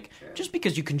there. Like, just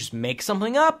because you can just make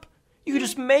something up. You could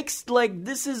just make, like,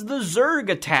 this is the Zurg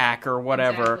attack or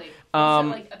whatever. Exactly. So,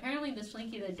 like, apparently the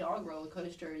Slinky the Dog roller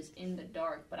coaster is in the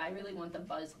dark, but I really want the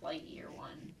Buzz Lightyear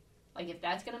one. Like, if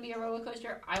that's going to be a roller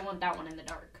coaster, I want that one in the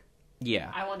dark.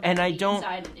 Yeah. I want that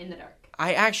inside and in the dark.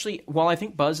 I actually, while I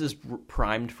think Buzz is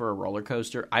primed for a roller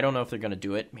coaster, I don't know if they're going to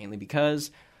do it, mainly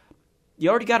because you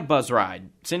already got a Buzz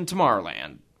ride. It's in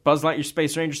Tomorrowland. Buzz Lightyear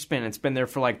Space Ranger Spin. It's been there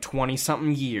for, like,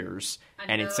 20-something years,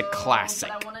 and it's a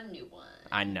classic. But I want a new one.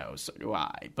 I know, so do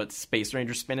I. But Space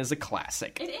Ranger Spin is a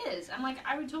classic. It is. I'm like,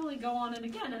 I would totally go on it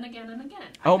again and again and again.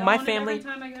 My family, every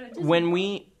time I go to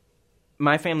Disney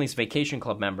my family's Vacation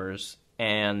Club members,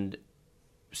 and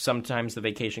sometimes the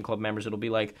Vacation Club members, it'll be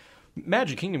like,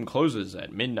 Magic Kingdom closes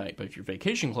at midnight, but if you're a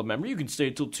Vacation Club member, you can stay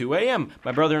till 2 a.m.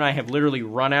 My brother and I have literally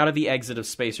run out of the exit of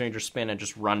Space Ranger Spin and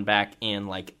just run back in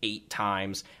like 8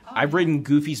 times. I've ridden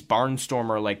Goofy's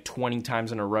Barnstormer like 20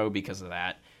 times in a row because of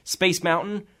that. Space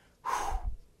Mountain,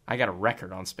 I got a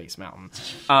record on Space Mountain.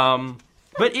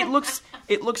 But it looks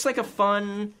like a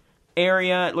fun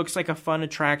area. It looks like a fun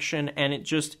attraction, and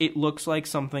it looks like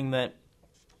something that,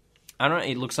 I don't know,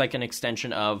 it looks like an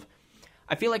extension of,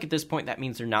 I feel like at this point that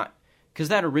means they're not, because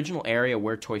that original area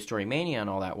where Toy Story Mania and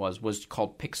all that was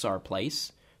called Pixar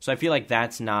Place. So I feel like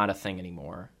that's not a thing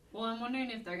anymore. Well, I'm wondering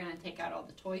if they're going to take out all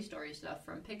the Toy Story stuff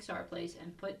from Pixar Place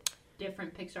and put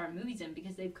different Pixar movies in,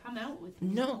 because they've come out with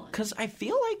No, because I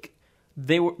feel like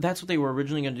that's what they were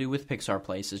originally going to do with Pixar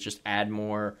Place, is just add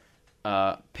more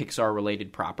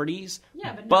Pixar-related properties.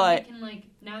 Yeah, but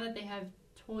now that they have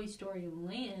Toy Story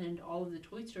Land, all of the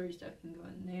Toy Story stuff can go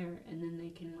in there, and then they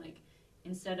can, like,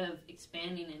 instead of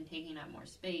expanding and taking up more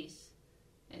space,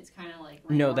 it's kind of like...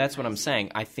 No, that's what I'm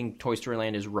saying. I think Toy Story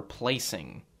Land is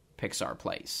replacing Pixar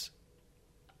Place.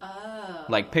 Oh.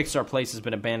 Like, Pixar Place has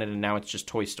been abandoned, and now it's just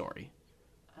Toy Story.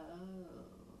 Oh.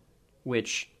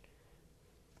 Which...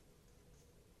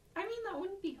 I mean, that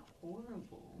wouldn't be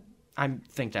horrible. I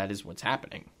think that is what's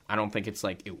happening. I don't think it's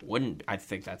like it wouldn't. I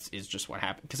think is just what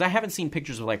happened. Because I haven't seen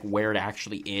pictures of like where it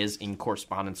actually is in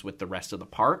correspondence with the rest of the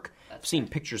park. I've seen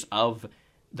pictures of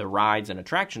the rides and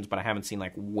attractions, but I haven't seen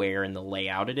like where in the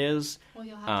layout it is. Well,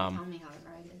 you'll have to tell me how the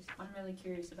ride is. I'm really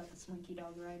curious about the Slinky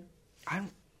Dog ride.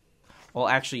 Well,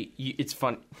 actually, it's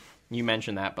fun. You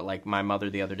mentioned that, but like my mother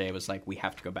the other day was like, we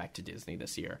have to go back to Disney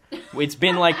this year. It's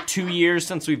been like 2 years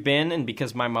since we've been, and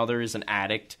because my mother is an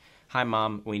addict, hi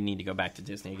Mom, we need to go back to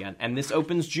Disney again. And this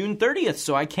opens June 30th,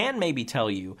 so I can maybe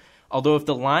tell you. Although if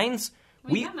the lines...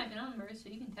 We have my number, so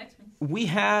you can text me.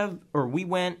 We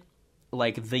went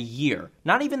like the year,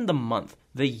 not even the month,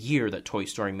 the year that Toy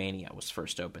Story Mania was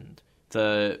first opened.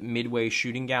 The Midway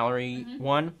Shooting Gallery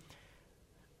one.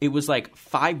 It was like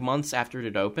 5 months after it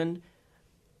had opened,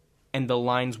 and the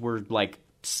lines were like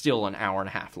still an hour and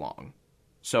a half long.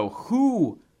 So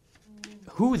who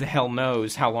the hell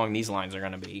knows how long these lines are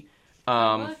going to be?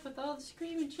 What with all the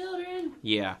screaming children?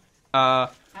 Yeah.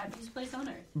 Happiest place on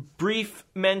earth. Brief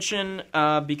mention,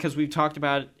 because we've talked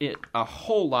about it a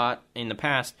whole lot in the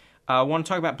past. I want to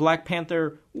talk about Black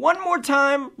Panther one more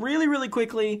time, really, really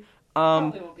quickly.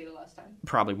 Probably won't be the last time.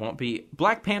 Probably won't be.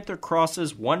 Black Panther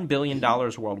crosses $1 billion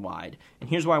worldwide. And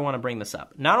here's why I want to bring this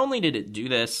up. Not only did it do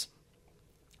this,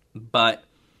 but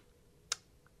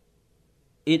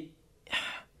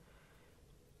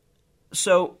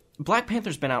So, Black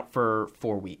Panther's been out for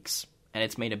 4 weeks, and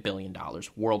it's made $1 billion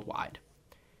worldwide.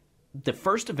 The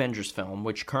first Avengers film,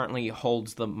 which currently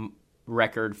holds the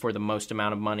record for the most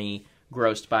amount of money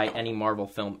grossed by any Marvel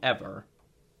film ever,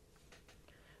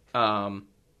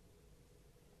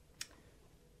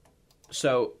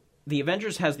 so the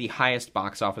Avengers has the highest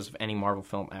box office of any Marvel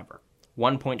film ever,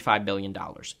 $1.5 billion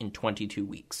in 22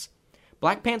 weeks.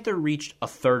 Black Panther reached a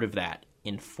third of that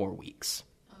in 4 weeks.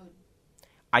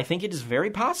 I think it is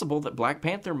very possible that Black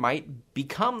Panther might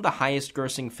become the highest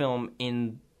grossing film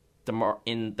in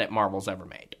that Marvel's ever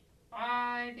made.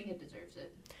 I think it deserves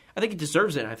it. I think it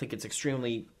deserves it. I think it's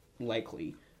extremely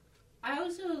likely. I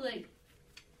also,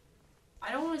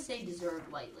 I don't want to say deserved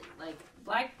lightly.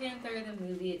 Black Panther, the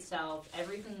movie itself,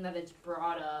 everything that it's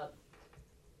brought up,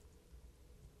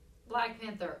 Black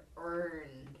Panther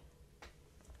earned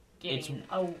getting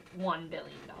a $1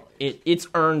 billion. It's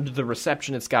earned the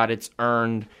reception it's got, it's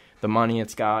earned the money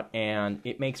it's got, and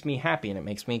it makes me happy and it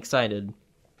makes me excited.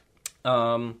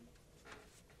 One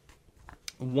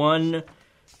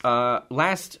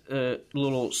last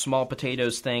little small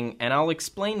potatoes thing, and I'll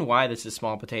explain why this is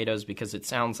small potatoes because it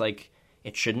sounds like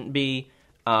it shouldn't be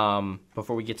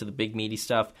before we get to the big meaty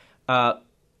stuff. The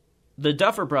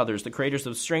Duffer Brothers, the creators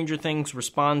of Stranger Things,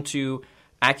 respond to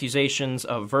accusations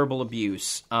of verbal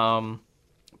abuse.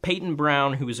 Peyton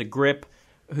Brown, who is a grip,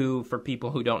 who, for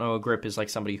people who don't know, a grip is like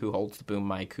somebody who holds the boom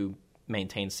mic, who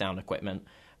maintains sound equipment,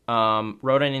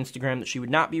 wrote on Instagram that she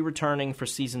would not be returning for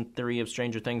Season 3 of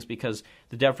Stranger Things because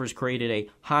the Duffers created a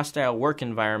hostile work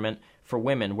environment for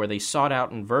women where they sought out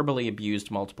and verbally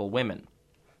abused multiple women.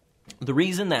 The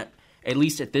reason that, at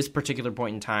least at this particular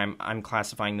point in time, I'm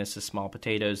classifying this as small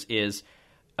potatoes is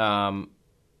Netflix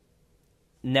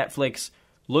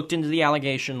looked into the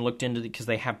allegation, because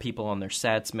they have people on their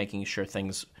sets making sure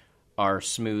things are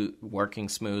working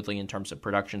smoothly in terms of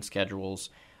production schedules.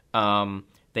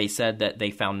 They said that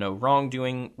they found no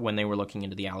wrongdoing when they were looking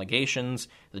into the allegations.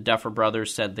 The Duffer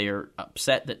Brothers said they're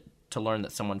upset to learn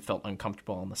that someone felt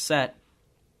uncomfortable on the set.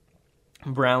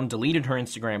 Brown deleted her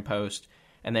Instagram post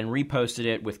and then reposted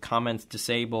it with comments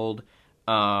disabled.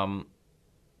 And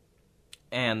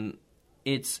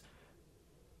it's...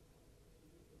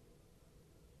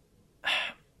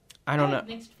 I don't know.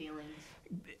 Mixed feelings.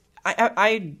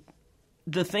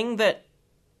 The thing that,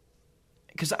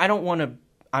 because I don't want to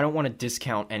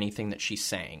discount anything that she's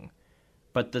saying,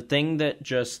 but the thing that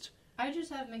I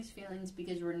just have mixed feelings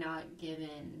because we're not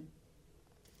given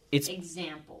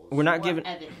examples. We're not given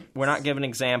evidence. We're not given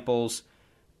examples.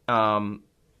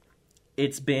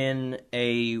 It's been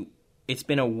a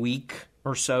week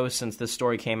or so since this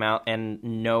story came out, and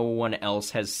no one else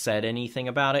has said anything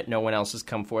about it. No one else has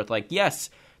come forth like,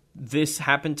 yes, this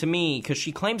happened to me, because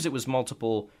she claims it was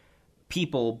multiple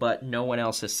people, but no one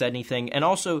else has said anything. And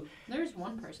also, there's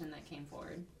one person that came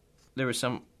forward. There was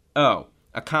a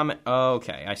comment. Oh,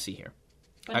 okay, I see here.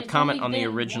 But a comment on the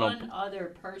original. One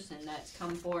other person that's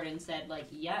come forward and said,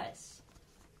 yes,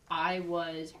 I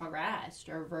was harassed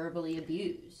or verbally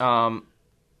abused. And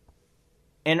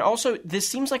also, this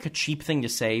seems like a cheap thing to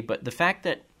say, but the fact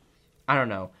that, I don't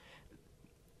know,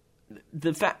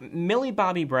 Millie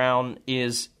Bobby Brown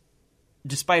is,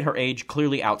 despite her age,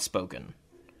 clearly outspoken.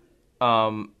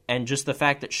 And just the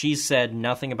fact that she's said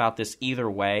nothing about this either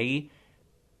way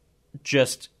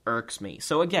just irks me.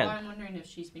 So again... Well, I'm wondering if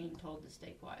she's being told to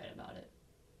stay quiet about it.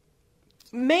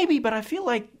 Maybe, but I feel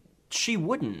like she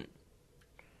wouldn't.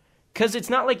 Because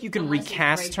it's not like you can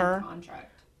recast her.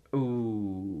 Contract.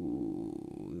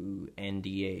 Ooh,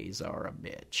 NDAs are a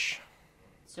bitch.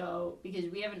 So,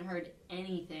 because we haven't heard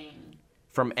anything...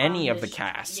 From any of the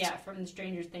cast. Yeah, from the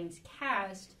Stranger Things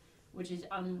cast, which is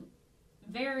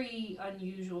very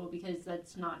unusual because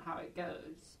that's not how it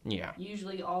goes. Yeah.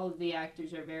 Usually all of the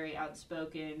actors are very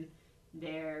outspoken.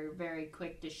 They're very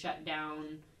quick to shut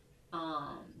down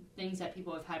things that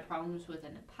people have had problems with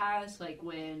in the past, like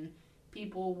when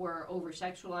people were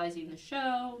over-sexualizing the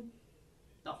show.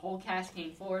 The whole cast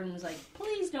came forward and was like,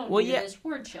 please don't do this,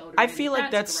 we're children. I feel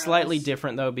like that's gross. Slightly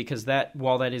different, though, because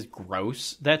while that is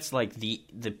gross, that's like the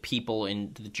people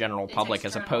in the general public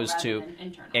as opposed to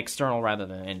external rather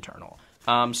than internal.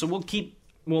 So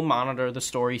we'll monitor the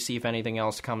story, see if anything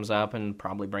else comes up, and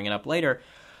probably bring it up later.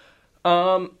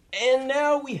 And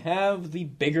now we have the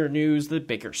bigger news, the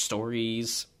bigger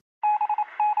stories.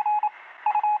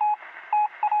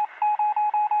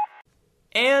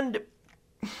 And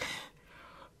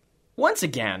once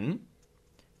again,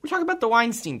 we're talking about the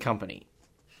Weinstein Company.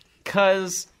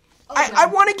 Because I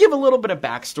want to give a little bit of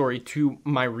backstory to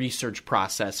my research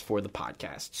process for the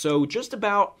podcast. So just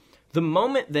about the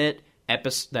moment that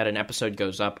an episode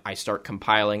goes up, I start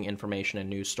compiling information and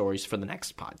news stories for the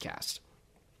next podcast.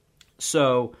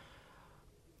 So,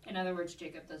 in other words,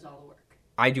 Jacob does all the work.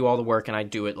 I do all the work, and I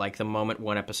do it like the moment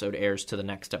one episode airs to the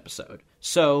next episode.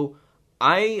 So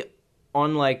I,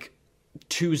 on like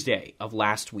Tuesday of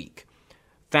last week,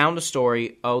 found a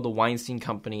story, the Weinstein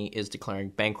Company is declaring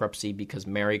bankruptcy because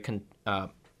Maria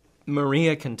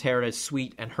Contreras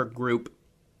Sweet and her group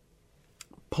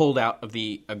pulled out of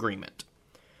the agreement.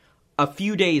 A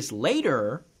few days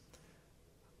later,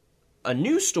 a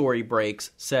news story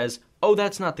breaks, says,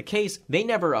 that's not the case. They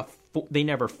never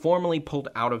formally pulled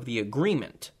out of the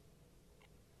agreement.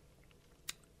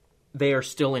 They are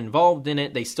still involved in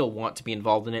it. They still want to be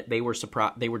involved in it. They were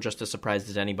just as surprised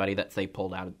as anybody that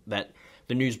that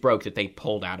the news broke that they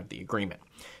pulled out of the agreement.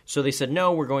 So they said,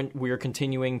 no, we are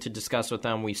continuing to discuss with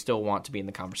them. We still want to be in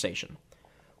the conversation.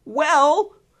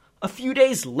 Well, a few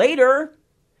days later,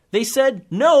 they said,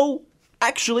 no,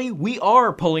 actually, we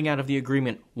are pulling out of the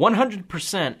agreement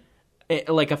 100%.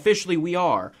 Like, officially we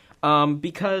are.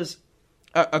 Because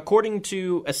according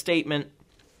to a statement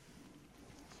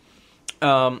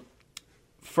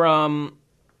from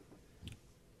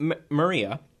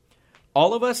Maria,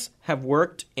 all of us have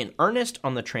worked in earnest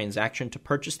on the transaction to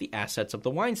purchase the assets of the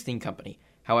Weinstein Company.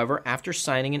 However, after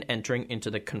signing and entering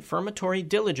into the confirmatory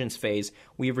diligence phase,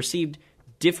 we have received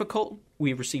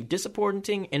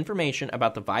disappointing information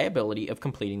about the viability of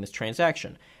completing this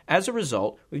transaction. As a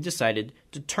result, we've decided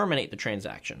to terminate the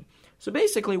transaction. So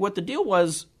basically what the deal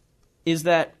is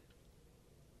that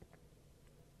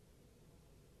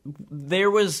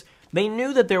they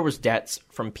knew that there was debts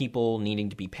from people needing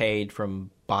to be paid,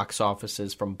 from box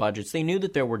offices, from budgets. They knew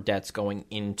that there were debts going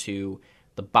into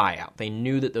the buyout. They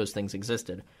knew that those things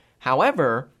existed.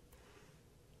 However,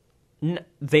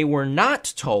 they were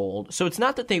not told, so it's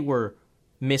not that they were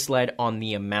misled on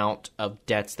the amount of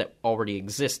debts that already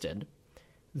existed.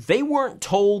 They weren't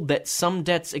told that some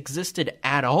debts existed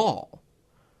at all.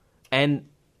 And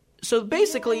so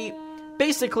basically,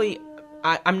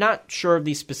 I'm not sure of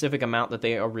the specific amount that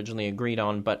they originally agreed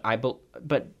on, but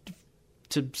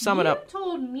to sum it up, you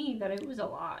told me that it was a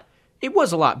lot. It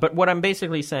was a lot, but what I'm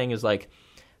basically saying is, like,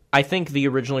 I think the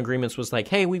original agreements was like,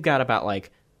 hey, we've got about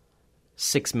like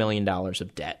 $6 million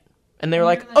of debt. And they're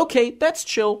like, okay, that's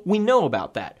chill. We know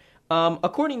about that.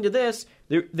 According to this,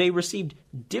 they received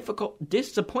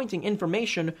disappointing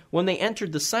information when they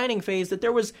entered the signing phase that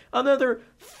there was another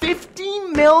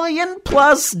 $50 million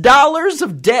plus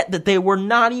of debt that they were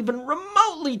not even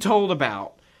remotely told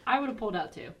about. I would have pulled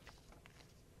out too.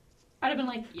 I'd have been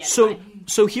like, yeah.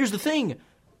 So here's the thing.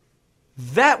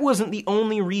 That wasn't the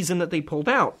only reason that they pulled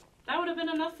out. That would have been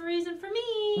enough reason for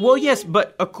me. Well, yes,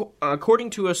 but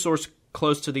according to a source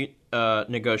close to the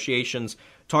negotiations,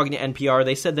 talking to NPR,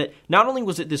 they said that not only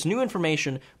was it this new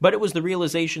information, but it was the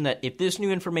realization that if this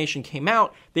new information came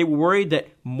out, they were worried that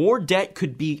more debt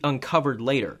could be uncovered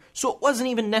later. So it wasn't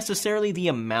even necessarily the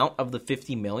amount of the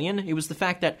 $50 million. It was the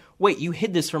fact that, wait, you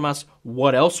hid this from us.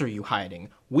 What else are you hiding?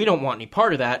 We don't want any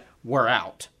part of that. We're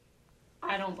out.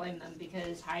 I don't blame them,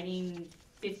 because hiding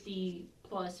 $50+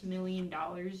 million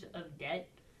of debt,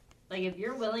 like, if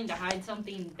you're willing to hide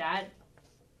something that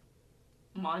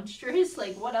monstrous,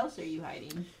 like, what else are you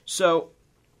hiding? So,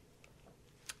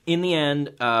 in the end,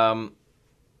 hold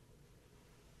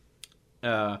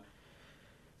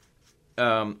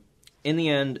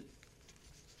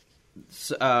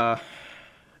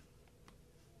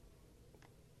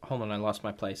on, I lost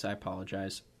my place. I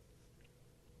apologize.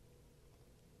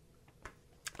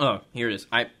 Oh, here it is.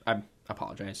 I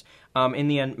apologize. In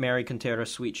the end, Mary Contreras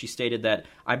Sweet, she stated that,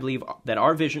 I believe that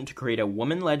our vision to create a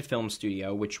woman-led film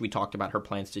studio, which we talked about her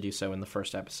plans to do so in the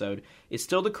first episode, is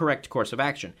still the correct course of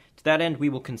action. To that end, we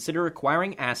will consider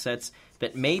acquiring assets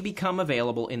that may become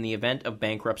available in the event of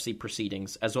bankruptcy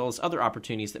proceedings, as well as other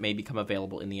opportunities that may become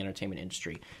available in the entertainment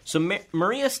industry. So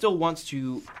Maria still wants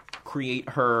to create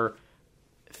her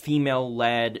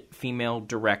female-led, female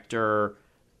director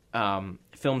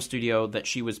film studio that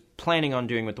she was planning on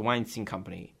doing with the Weinstein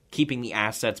Company, keeping the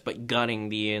assets but gutting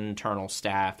the internal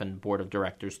staff and board of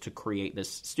directors to create this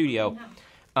studio. Clean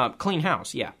house. Clean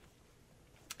house, yeah.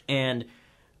 And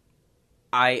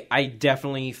I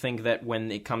definitely think that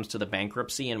when it comes to the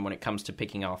bankruptcy and when it comes to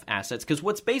picking off assets, because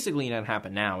what's basically going to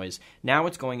happen now is now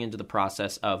it's going into the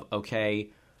process of, okay,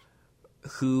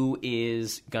 who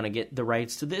is going to get the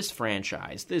rights to this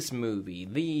franchise, this movie,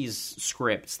 these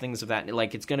scripts, things of that.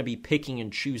 Like, it's going to be picking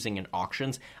and choosing in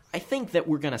auctions. I think that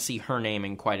we're going to see her name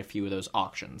in quite a few of those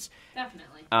auctions.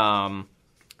 Definitely.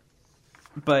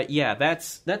 But yeah,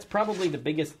 that's probably the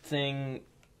biggest thing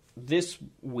this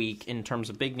week in terms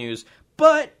of big news.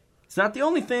 But it's not the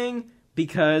only thing,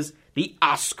 because the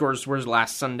Oscars were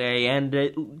last Sunday, and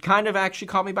it kind of actually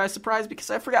caught me by surprise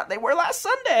because I forgot they were last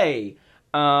Sunday.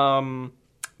 But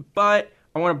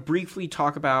I want to briefly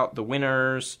talk about the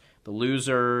winners, the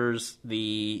losers,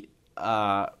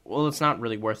 well, it's not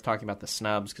really worth talking about the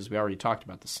snubs because we already talked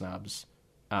about the snubs.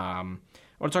 I want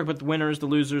to talk about the winners, the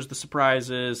losers, the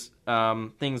surprises,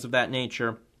 things of that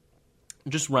nature.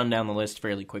 Just run down the list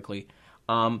fairly quickly.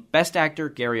 Best actor,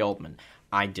 Gary Oldman.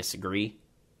 I disagree.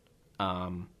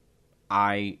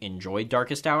 I enjoyed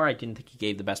Darkest Hour. I didn't think he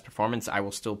gave the best performance. I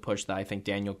will still push that I think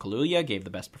Daniel Kaluuya gave the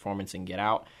best performance in Get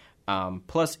Out.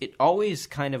 Plus, it always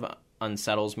kind of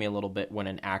unsettles me a little bit when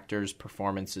an actor's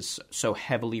performance is so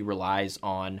heavily relies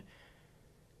on...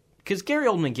 Because Gary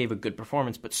Oldman gave a good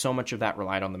performance, but so much of that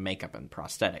relied on the makeup and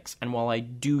prosthetics. And while I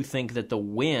do think that the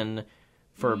win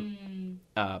for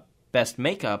best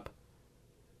makeup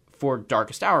for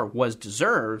Darkest Hour was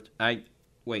deserved,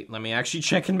 wait, let me actually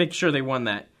check and make sure they won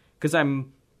that. Because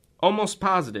I'm almost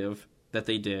positive that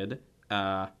they did.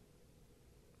 But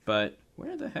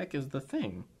where the heck is the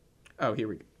thing? Oh, here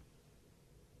we go.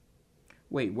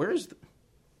 Wait, where's the...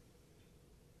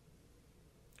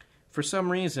 For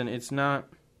some reason, it's not...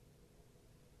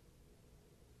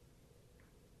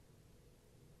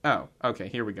 Oh, okay,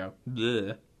 here we go.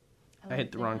 Blech. I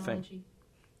hit the wrong thing.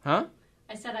 Huh?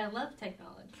 I said I love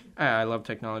technology. I love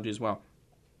technology as well.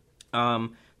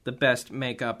 The best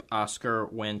makeup Oscar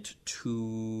went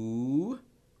to...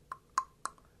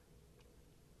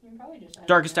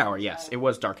 Darkest Hour, yes. It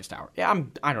was Darkest Hour. Yeah,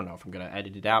 I don't know if I'm going to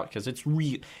edit it out, because it's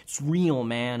real. It's real,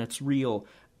 man. It's real.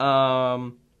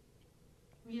 Real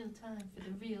time for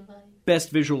the real life. Best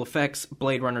visual effects,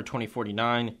 Blade Runner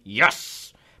 2049.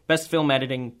 Yes! Best film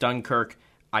editing, Dunkirk.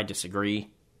 I disagree.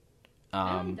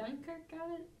 Dunkirk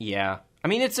got it? Yeah. I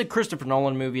mean, it's a Christopher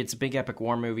Nolan movie. It's a big epic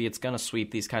war movie. It's going to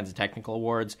sweep these kinds of technical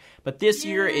awards. But this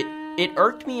year, it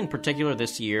irked me in particular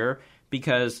this year,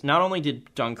 because not only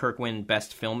did Dunkirk win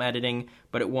Best Film Editing,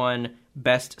 but it won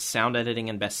Best Sound Editing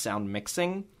and Best Sound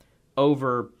Mixing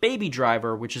over Baby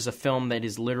Driver, which is a film that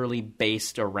is literally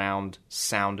based around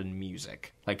sound and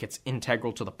music. Like, it's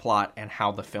integral to the plot and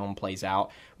how the film plays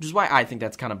out, which is why I think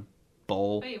that's kind of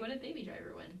bull. Wait, what did Baby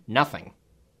Driver win? Nothing.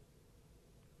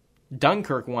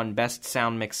 Dunkirk won Best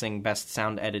Sound Mixing, Best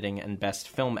Sound Editing, and Best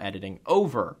Film Editing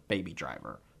over Baby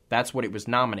Driver. That's what it was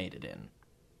nominated in.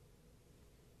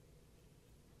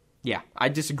 Yeah, I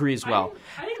disagree as well.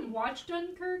 I didn't watch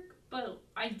Dunkirk, but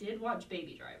I did watch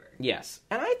Baby Driver. Yes,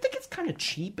 and I think it's kind of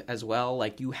cheap as well.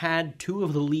 Like, you had two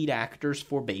of the lead actors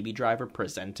for Baby Driver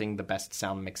presenting the Best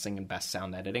Sound Mixing and Best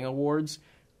Sound Editing awards,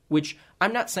 which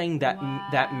I'm not saying that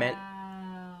meant...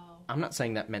 I'm not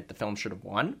saying that meant the film should have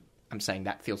won. I'm saying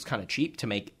that feels kind of cheap to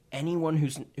make anyone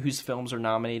whose films are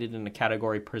nominated in a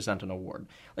category present an award.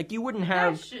 Like, you wouldn't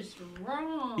have... That's just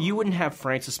wrong. You wouldn't have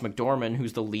Frances McDormand,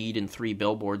 who's the lead in 3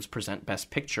 Billboards, present Best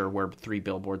Picture, where 3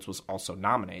 Billboards was also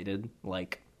nominated.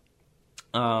 Like,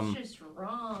 That's just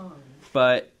wrong.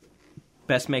 But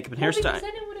Best Makeup and Hairstyle... Because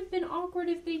then it would have been awkward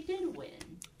if they did win.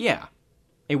 Yeah.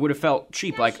 It would have felt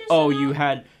cheap. That's like, oh, you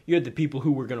had the people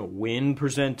who were going to win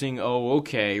presenting, oh,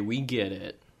 okay, we get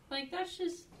it. Like, that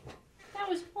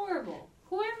was horrible.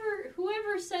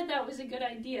 Whoever said that was a good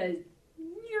idea,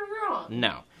 you're wrong.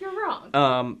 No. You're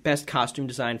wrong. Best Costume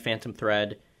Design, Phantom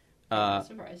Thread. I'm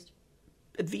surprised.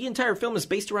 The entire film is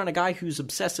based around a guy who's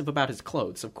obsessive about his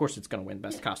clothes. Of course it's going to win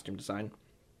Best Costume Design.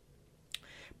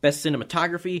 Best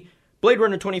Cinematography, Blade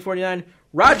Runner 2049.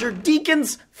 Roger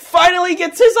Deakins finally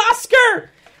gets his Oscar!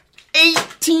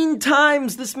 18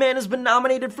 times this man has been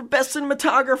nominated for Best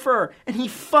Cinematographer, and he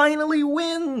finally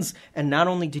wins! And not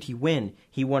only did he win,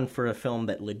 he won for a film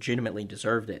that legitimately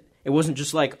deserved it. It wasn't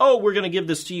just like, oh, we're going to give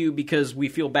this to you because we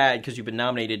feel bad because you've been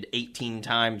nominated 18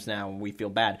 times now and we feel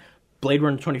bad. Blade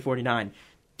Runner 2049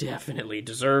 definitely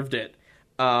deserved it.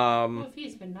 Well, if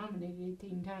he's been nominated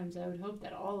 18 times, I would hope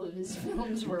that all of his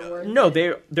films were worth No,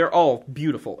 it. they're all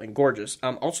beautiful and gorgeous.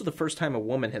 Also the first time a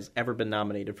woman has ever been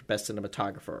nominated for Best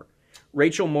Cinematographer.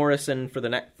 Rachel Morrison for the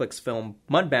Netflix film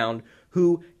Mudbound,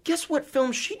 who, guess what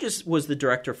film she just was the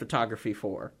director of photography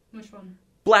for? Which one?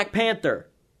 Black Panther.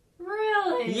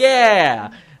 Really?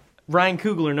 Yeah! Ryan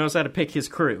Coogler knows how to pick his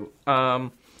crew.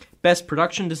 Best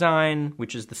production design,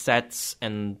 which is the sets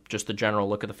and just the general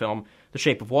look of the film. The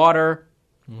Shape of Water.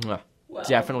 Well,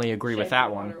 definitely agree with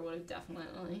that one. Water would have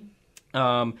definitely.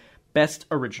 Best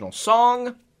original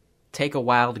song. Take a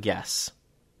wild guess.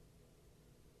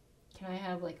 Can I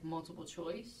have, like, multiple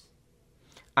choice?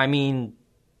 I mean,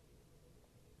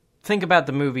 think about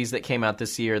the movies that came out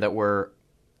this year that were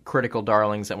critical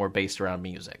darlings that were based around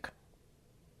music.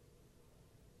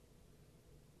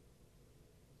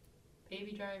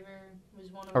 Baby Driver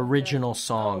was one of Original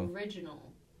song. Oh,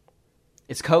 original.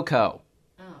 It's Coco.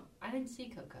 Oh, I didn't see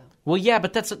Coco. Well, yeah,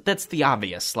 but that's the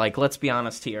obvious. Like, let's be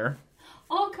honest here.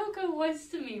 All Coco was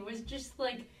to me was just,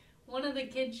 like, one of the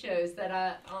kid shows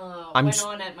that went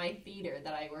on at my theater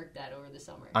that I worked at over the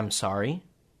summer. I'm sorry?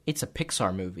 It's a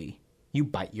Pixar movie. You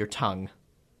bite your tongue.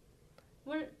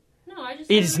 What? No, I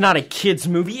just... It is not a kid's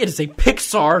movie. It is a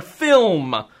Pixar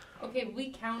film. Okay,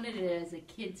 we counted it as a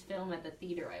kid's film at the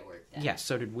theater I worked at. Yes,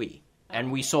 so did we.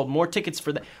 And we sold more tickets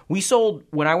for that.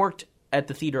 When I worked at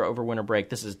the theater over winter break,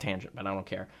 this is a tangent, but I don't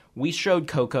care. We showed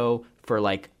Coco for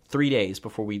like 3 days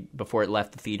before it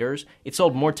left the theaters. It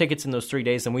sold more tickets in those 3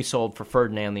 days than we sold for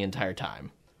Ferdinand the entire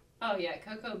time. Oh yeah,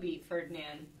 Coco beat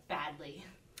Ferdinand badly.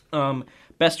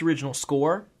 Best original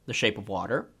score, The Shape of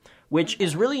Water, which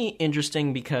is really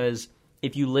interesting because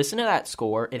if you listen to that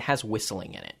score, it has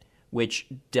whistling in it, which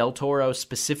Del Toro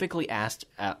specifically asked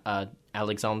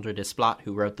Alexandre Desplat,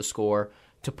 who wrote the score,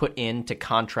 to put in to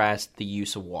contrast the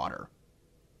use of water.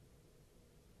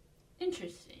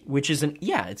 Interesting. Which is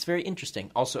it's very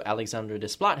interesting. Also, Alexandre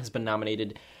Desplat has been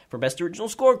nominated for Best Original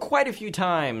Score quite a few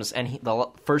times, and the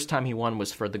first time he won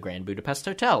was for The Grand Budapest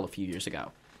Hotel a few years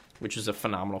ago, which is a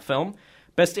phenomenal film.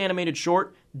 Best Animated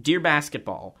Short, Dear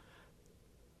Basketball.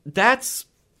 That's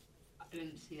I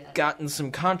didn't see that. Gotten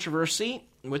some controversy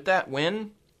with that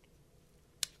win,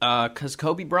 because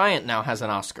Kobe Bryant now has an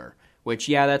Oscar, which,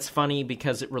 yeah, that's funny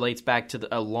because it relates back to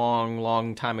a long,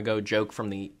 long time ago joke from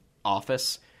The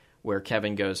Office, where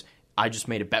Kevin goes, I just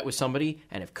made a bet with somebody,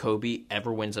 and if Kobe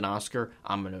ever wins an Oscar,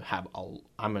 I'm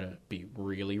gonna be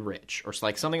really rich, or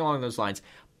like something along those lines.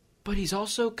 But he's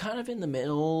also kind of in the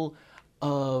middle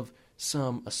of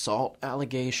some assault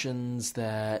allegations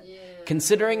that,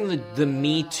 considering the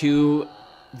Me Too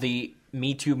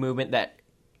movement that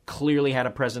clearly had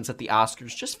a presence at the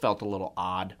Oscars, just felt a little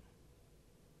odd.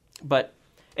 But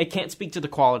it can't speak to the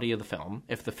quality of the film.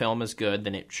 If the film is good,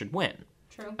 then it should win.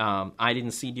 True. I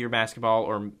didn't see Dear Basketball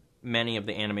or many of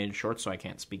the animated shorts, so I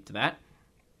can't speak to that.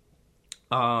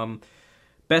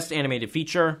 Best Animated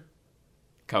Feature,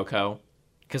 Coco,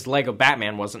 because Lego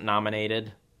Batman wasn't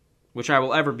nominated, which I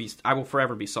will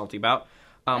forever be salty about.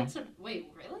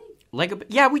 Wait, really?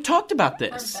 Yeah, we talked about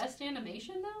this. For Best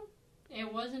Animation, though?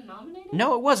 It wasn't nominated?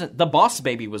 No, it wasn't. The Boss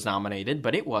Baby was nominated,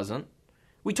 but it wasn't.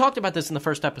 We talked about this in the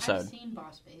first episode. I've seen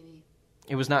Boss Baby.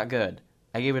 It was not good.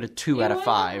 I gave it a 2 out of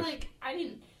 5. I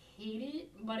didn't hate it,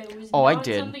 but it was I not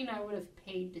did. something I would have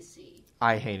paid to see.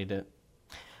 I hated it.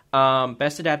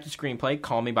 Best Adapted Screenplay,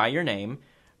 Call Me By Your Name,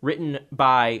 written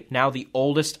by now the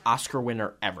oldest Oscar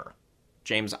winner ever,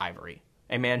 James Ivory.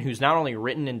 A man who's not only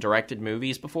written and directed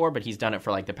movies before, but he's done it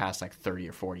for like the past 30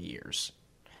 or 40 years.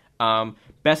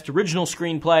 Best Original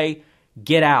Screenplay,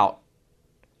 Get Out.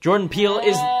 Jordan Peele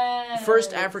is the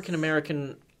first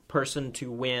African-American person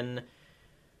to win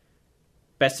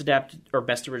Best Adapted or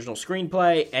Best Original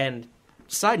Screenplay. And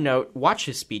side note, watch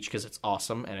his speech because it's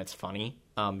awesome and it's funny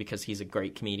because he's a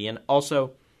great comedian.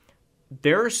 Also,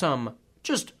 there are some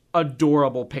just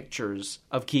adorable pictures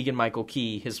of Keegan-Michael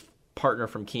Key, his partner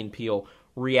from Key and Peele,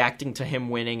 reacting to him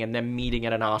winning and then meeting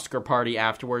at an Oscar party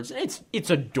afterwards. It's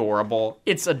adorable.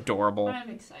 It's adorable. I'm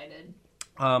excited.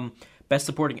 Best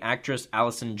Supporting Actress,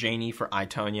 Allison Janney for I,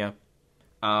 Tonya.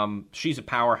 She's a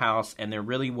powerhouse, and there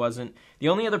really wasn't... The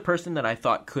only other person that I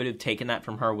thought could have taken that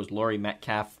from her was Laurie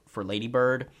Metcalf for Lady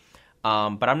Bird.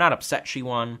 But I'm not upset she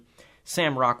won.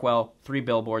 Sam Rockwell, 3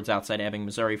 Billboards Outside Ebbing,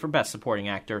 Missouri for Best Supporting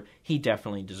Actor. He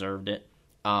definitely deserved it.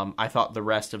 I thought the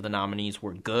rest of the nominees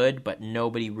were good, but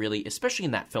nobody really, especially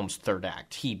in that film's third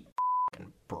act, he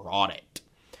brought it.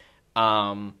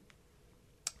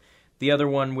 The other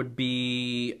one would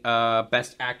be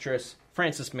Best Actress,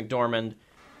 Frances McDormand,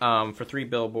 for 3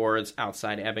 Billboards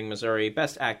Outside Ebbing, Missouri.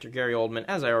 Best Actor, Gary Oldman,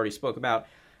 as I already spoke about.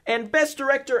 And Best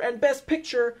Director and Best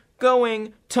Picture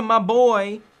going to my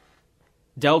boy,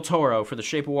 Del Toro for The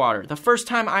Shape of Water. The first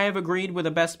time I have agreed with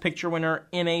a Best Picture winner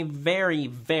in a very,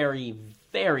 very,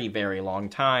 very, very long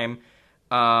time.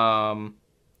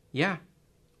 Yeah.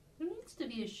 There needs to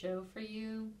be a show for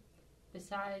you,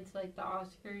 besides, like, the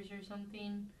Oscars or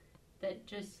something, that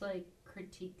just, like,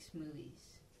 critiques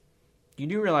movies. You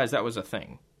do realize that was a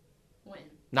thing. When?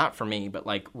 Not for me, but,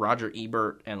 like, Roger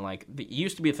Ebert and, like, it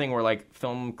used to be a thing where, like,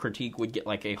 film critique would get,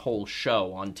 like, a whole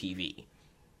show on TV.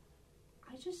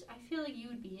 I feel like you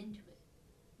would be into it,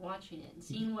 watching it, and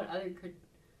seeing what other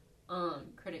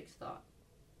critics thought.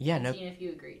 Yeah, and seeing if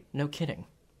you agreed. No kidding.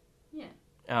 Yeah.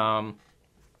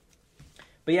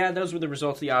 But yeah, those were the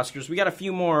results of the Oscars. We got a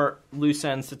few more loose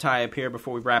ends to tie up here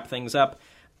before we wrap things up.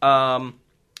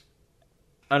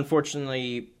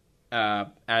 Unfortunately,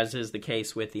 as is the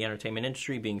case with the entertainment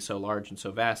industry being so large and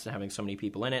so vast and having so many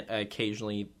people in it,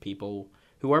 occasionally people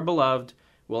who are beloved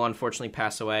will unfortunately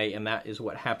pass away, and that is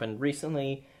what happened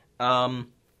recently. I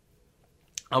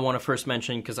want to first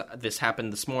mention, because this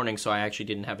happened this morning, so I actually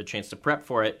didn't have a chance to prep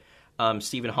for it,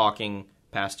 Stephen Hawking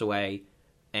passed away,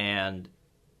 and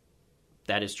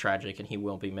that is tragic, and he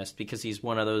will be missed, because he's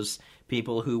one of those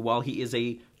people who, while he is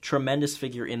a tremendous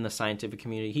figure in the scientific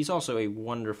community, he's also a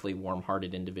wonderfully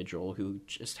warm-hearted individual who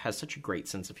just has such a great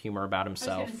sense of humor about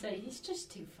himself. I was going to say, he's just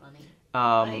too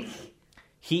funny.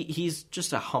 He's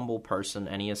just a humble person,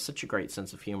 and he has such a great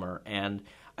sense of humor, and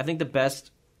I think the best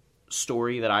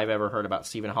story that I've ever heard about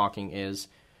Stephen Hawking is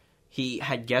he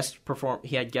had guest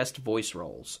voice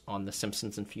roles on The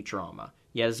Simpsons and Futurama.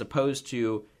 Yet, as opposed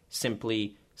to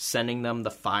simply sending them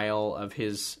the file of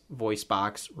his voice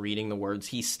box, reading the words,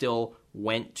 he still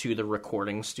went to the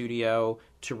recording studio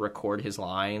to record his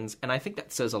lines, and I think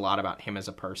that says a lot about him as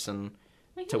a person.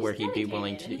 To where he'd be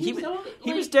willing to. He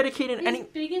was dedicated. His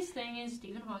biggest thing is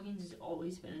Stephen Hawking has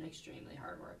always been an extremely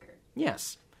hard worker.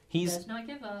 Yes. He does not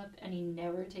give up, and he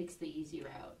never takes the easy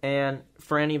route. And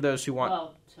for any of those who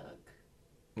want...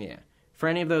 Yeah. For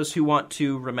any of those who want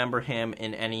to remember him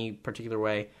in any particular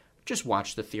way, just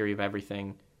watch The Theory of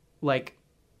Everything. Like,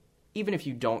 even if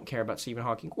you don't care about Stephen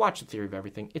Hawking, watch The Theory of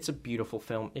Everything. It's a beautiful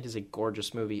film. It is a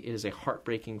gorgeous movie. It is a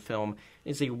heartbreaking film.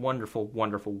 It is a wonderful,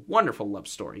 wonderful, wonderful love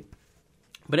story.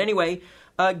 But anyway,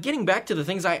 getting back to the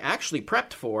things I actually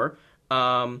prepped for,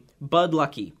 Bud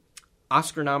Luckey,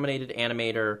 Oscar-nominated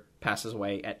animator, passes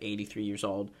away at 83 years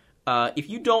old. If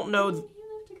you don't know... He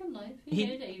lived a good life. He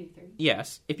did 83.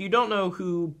 Yes. If you don't know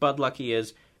who Bud Luckey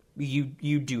is,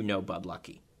 you do know Bud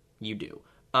Luckey. You do.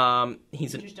 You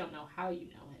just don't know how you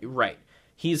know him. Right.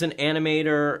 He's an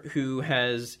animator who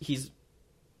has... He's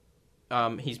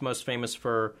most famous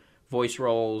for voice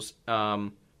roles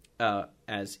as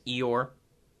Eeyore.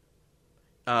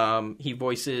 He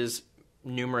voices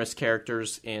numerous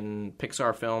characters in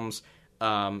Pixar films.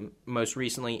 Most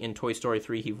recently, in Toy Story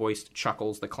 3, he voiced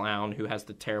Chuckles the Clown, who has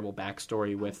the terrible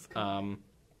backstory with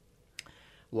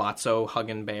Lotso,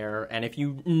 Huggin' Bear. And if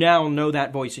you now know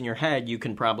that voice in your head, you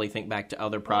can probably think back to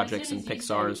other projects in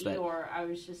Pixar's that... Eeyore, I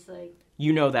was just like...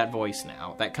 You know that voice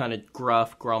now. That kind of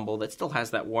gruff grumble that still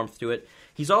has that warmth to it.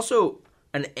 He's also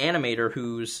an animator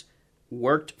who's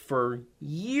worked for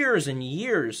years and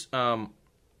years...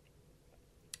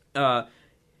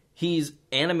 he's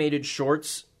animated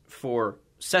shorts for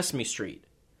Sesame Street.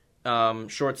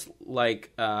 Shorts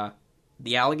like The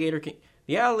Alligator King.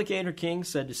 The Alligator King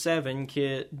said to 7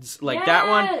 kids. Like that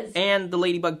one. And The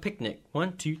Ladybug Picnic.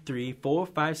 1, 2, 3, 4,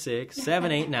 5, 6,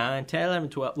 7, 8, 9, 10, 11,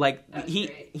 12. Like,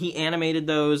 he animated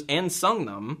those and sung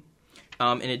them.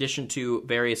 In addition to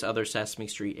various other Sesame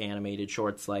Street animated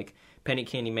shorts like Penny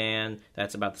Candy Man,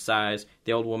 That's About the Size,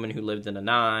 The Old Woman Who Lived in a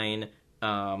Nine,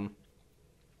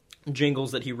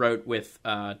 jingles that he wrote with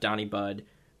Donnie Budd.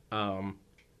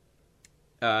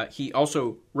 He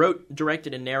also wrote,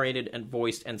 directed, and narrated, and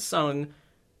voiced, and sung,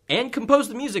 and composed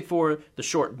the music for the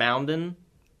short Boundin'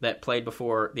 that played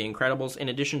before The Incredibles, in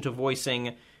addition to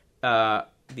voicing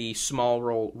the small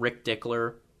role Rick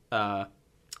Dickler,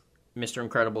 Mr.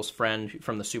 Incredible's friend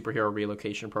from the superhero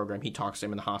relocation program. He talks to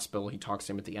him in the hospital. He talks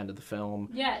to him at the end of the film.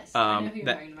 Yes, I know who you're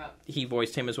talking about. He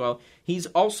voiced him as well.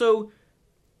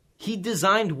 He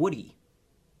designed Woody.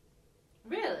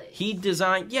 Really? He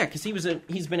designed, yeah, because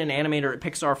he's been an animator at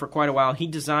Pixar for quite a while. He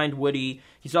designed Woody.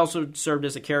 He's also served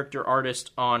as a character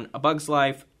artist on A Bug's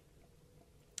Life,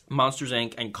 Monsters,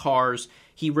 Inc., and Cars.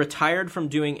 He retired from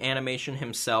doing animation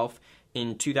himself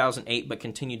in 2008, but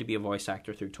continued to be a voice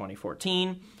actor through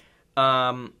 2014.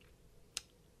 When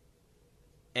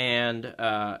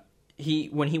he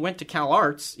went to Cal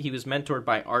Arts, he was mentored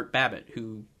by Art Babbitt,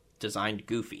 who designed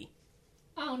Goofy.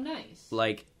 Oh, nice.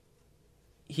 Like,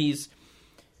 he's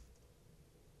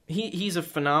a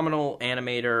phenomenal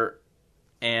animator,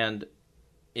 and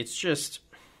it's just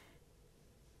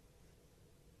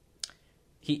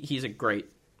he's a great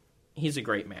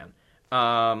man.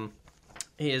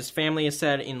 His family has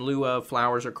said in lieu of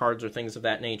flowers or cards or things of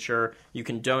that nature, you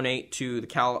can donate to the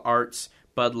Cal Arts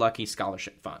Bud Luckey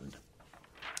Scholarship Fund.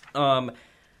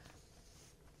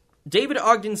 David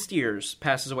Ogden Stiers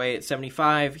passes away at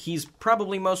 75. He's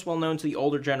probably most well known to the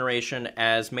older generation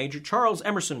as Major Charles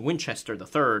Emerson Winchester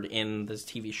III in this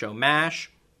TV show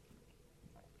MASH.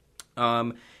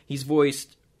 He's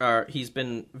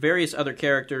been various other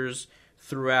characters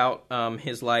throughout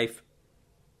his life.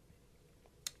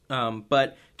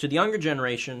 But to the younger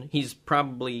generation, he's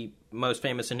probably most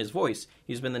famous in his voice.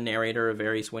 He's been the narrator of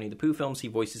various Winnie the Pooh films. He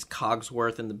voices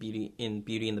Cogsworth in Beauty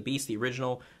and the Beast, the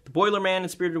original, the Boiler Man in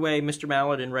Spirited Away, Mr.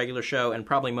 Mallet in Regular Show, and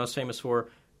probably most famous for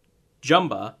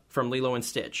Jumba from Lilo and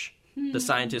Stitch, the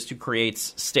scientist who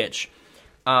creates Stitch.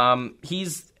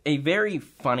 He's a very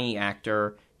funny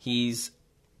actor. He's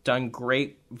done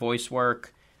great voice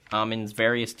work in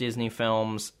various Disney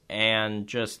films, and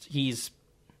just he's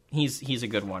a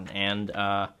good one. And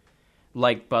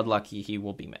like Bud Lucky, he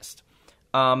will be missed.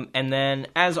 And then,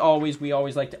 as always, we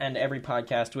always like to end every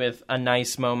podcast with a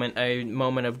nice moment, a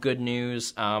moment of good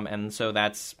news. And so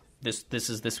that's this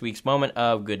is this week's moment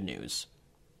of good news.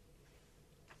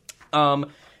 For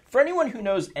anyone who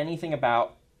knows anything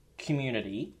about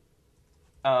Community,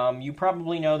 you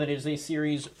probably know that it is a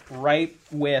series ripe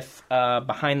with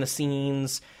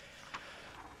behind-the-scenes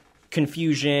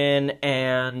confusion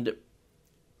and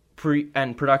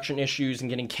production issues and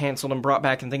getting canceled and brought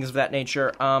back and things of that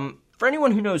nature. For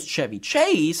anyone who knows Chevy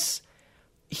Chase,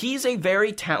 he's a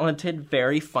very talented,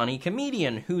 very funny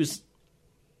comedian who's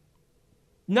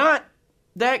not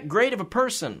that great of a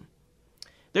person.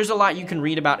 There's a lot you can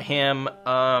read about him.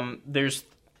 There's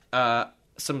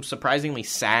some surprisingly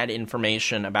sad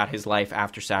information about his life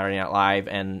after Saturday Night Live,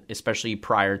 and especially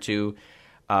prior to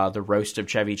the roast of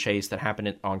Chevy Chase that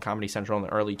happened on Comedy Central in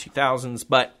the early 2000s.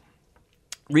 But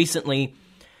recently,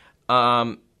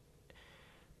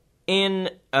 in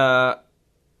an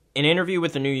interview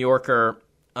with The New Yorker,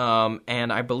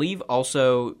 and I believe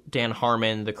also Dan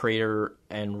Harmon, the creator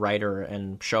and writer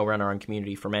and showrunner on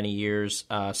Community for many years,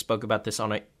 spoke about this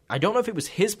on I don't know if it was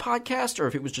his podcast or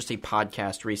if it was just a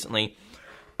podcast recently.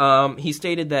 He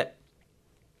stated that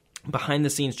behind the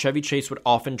scenes, Chevy Chase would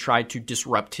often try to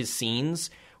disrupt his scenes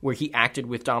where he acted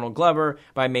with Donald Glover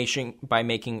by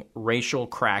making racial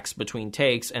cracks between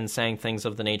takes and saying things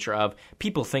of the nature of,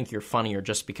 people think you're funnier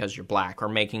just because you're black, or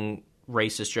making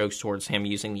racist jokes towards him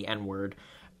using the N-word.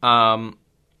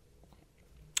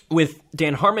 With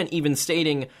Dan Harmon even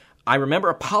stating, I remember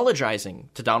apologizing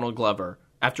to Donald Glover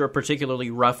after a particularly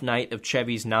rough night of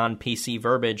Chevy's non-PC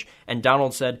verbiage, and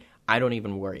Donald said, I don't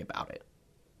even worry about it.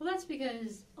 Well, that's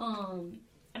because, and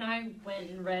I went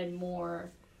and read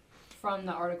more from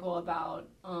the article about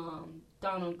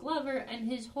Donald Glover, and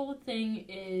his whole thing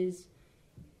is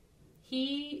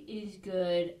he is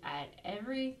good at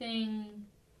everything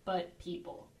but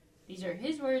people. These are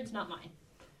his words, not mine.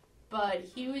 But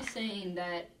he was saying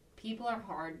that people are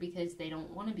hard because they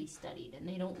don't want to be studied and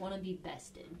they don't want to be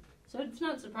bested. So it's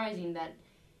not surprising that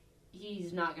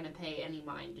he's not going to pay any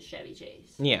mind to Chevy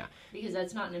Chase. Yeah. Because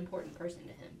that's not an important person to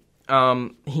him.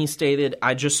 He stated,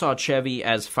 I just saw Chevy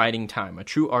as fighting time. A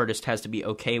true artist has to be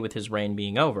okay with his reign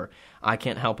being over. I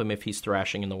can't help him if he's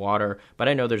thrashing in the water, but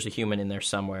I know there's a human in there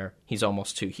somewhere. He's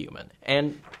almost too human.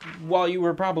 And while you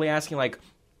were probably asking, like,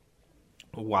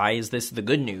 why is this the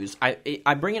good news?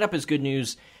 I bring it up as good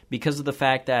news because of the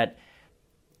fact that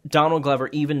Donald Glover,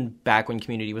 even back when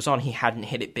Community was on, he hadn't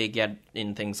hit it big yet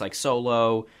in things like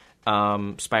Solo,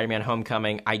 Spider-Man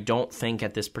Homecoming. I don't think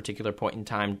at this particular point in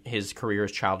time his career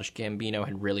as Childish Gambino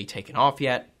had really taken off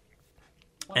yet.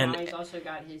 Well, and he's also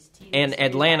got his TV and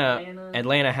series,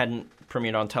 Atlanta hadn't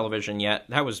premiered on television yet.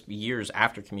 That was years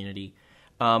after Community.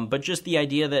 But just the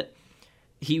idea that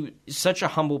he's such a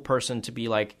humble person to be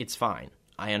like, it's fine.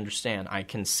 I understand. I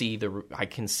can see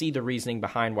the reasoning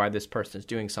behind why this person is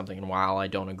doing something, and while I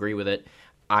don't agree with it,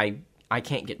 I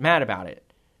can't get mad about it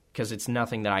because it's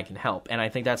nothing that I can help. And I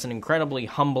think that's an incredibly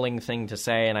humbling thing to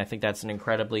say, and I think that's an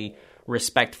incredibly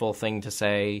respectful thing to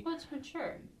say. Well, it's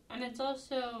mature. And it's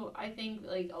also, I think,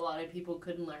 like, a lot of people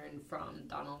could learn from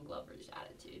Donald Glover's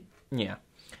attitude. Yeah.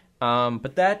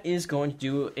 But that is going to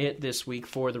do it this week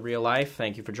for The Real Life.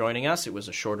 Thank you for joining us. It was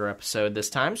a shorter episode this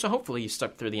time, so hopefully you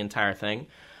stuck through the entire thing.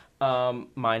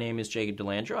 My name is Jacob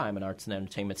DeLandro. I'm an arts and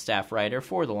entertainment staff writer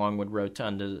for the Longwood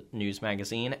Rotunda News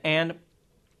Magazine, and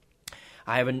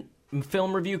I have a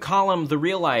film review column, The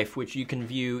Real Life, which you can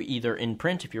view either in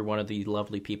print if you're one of the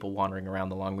lovely people wandering around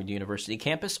the Longwood University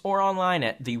campus, or online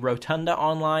at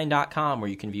therotundaonline.com, where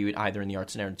you can view it either in the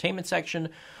arts and entertainment section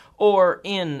or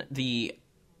in the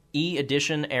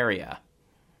e-edition area.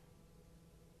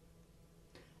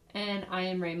 And I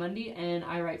am Ray Mundy, and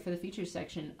I write for the features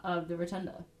section of the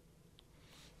Rotunda.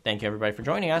 Thank you, everybody, for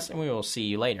joining us, and we will see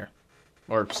you later.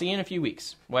 Or see you in a few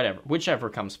weeks. Whichever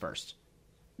comes first.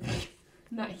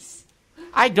 Nice.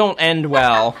 I don't end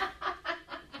well.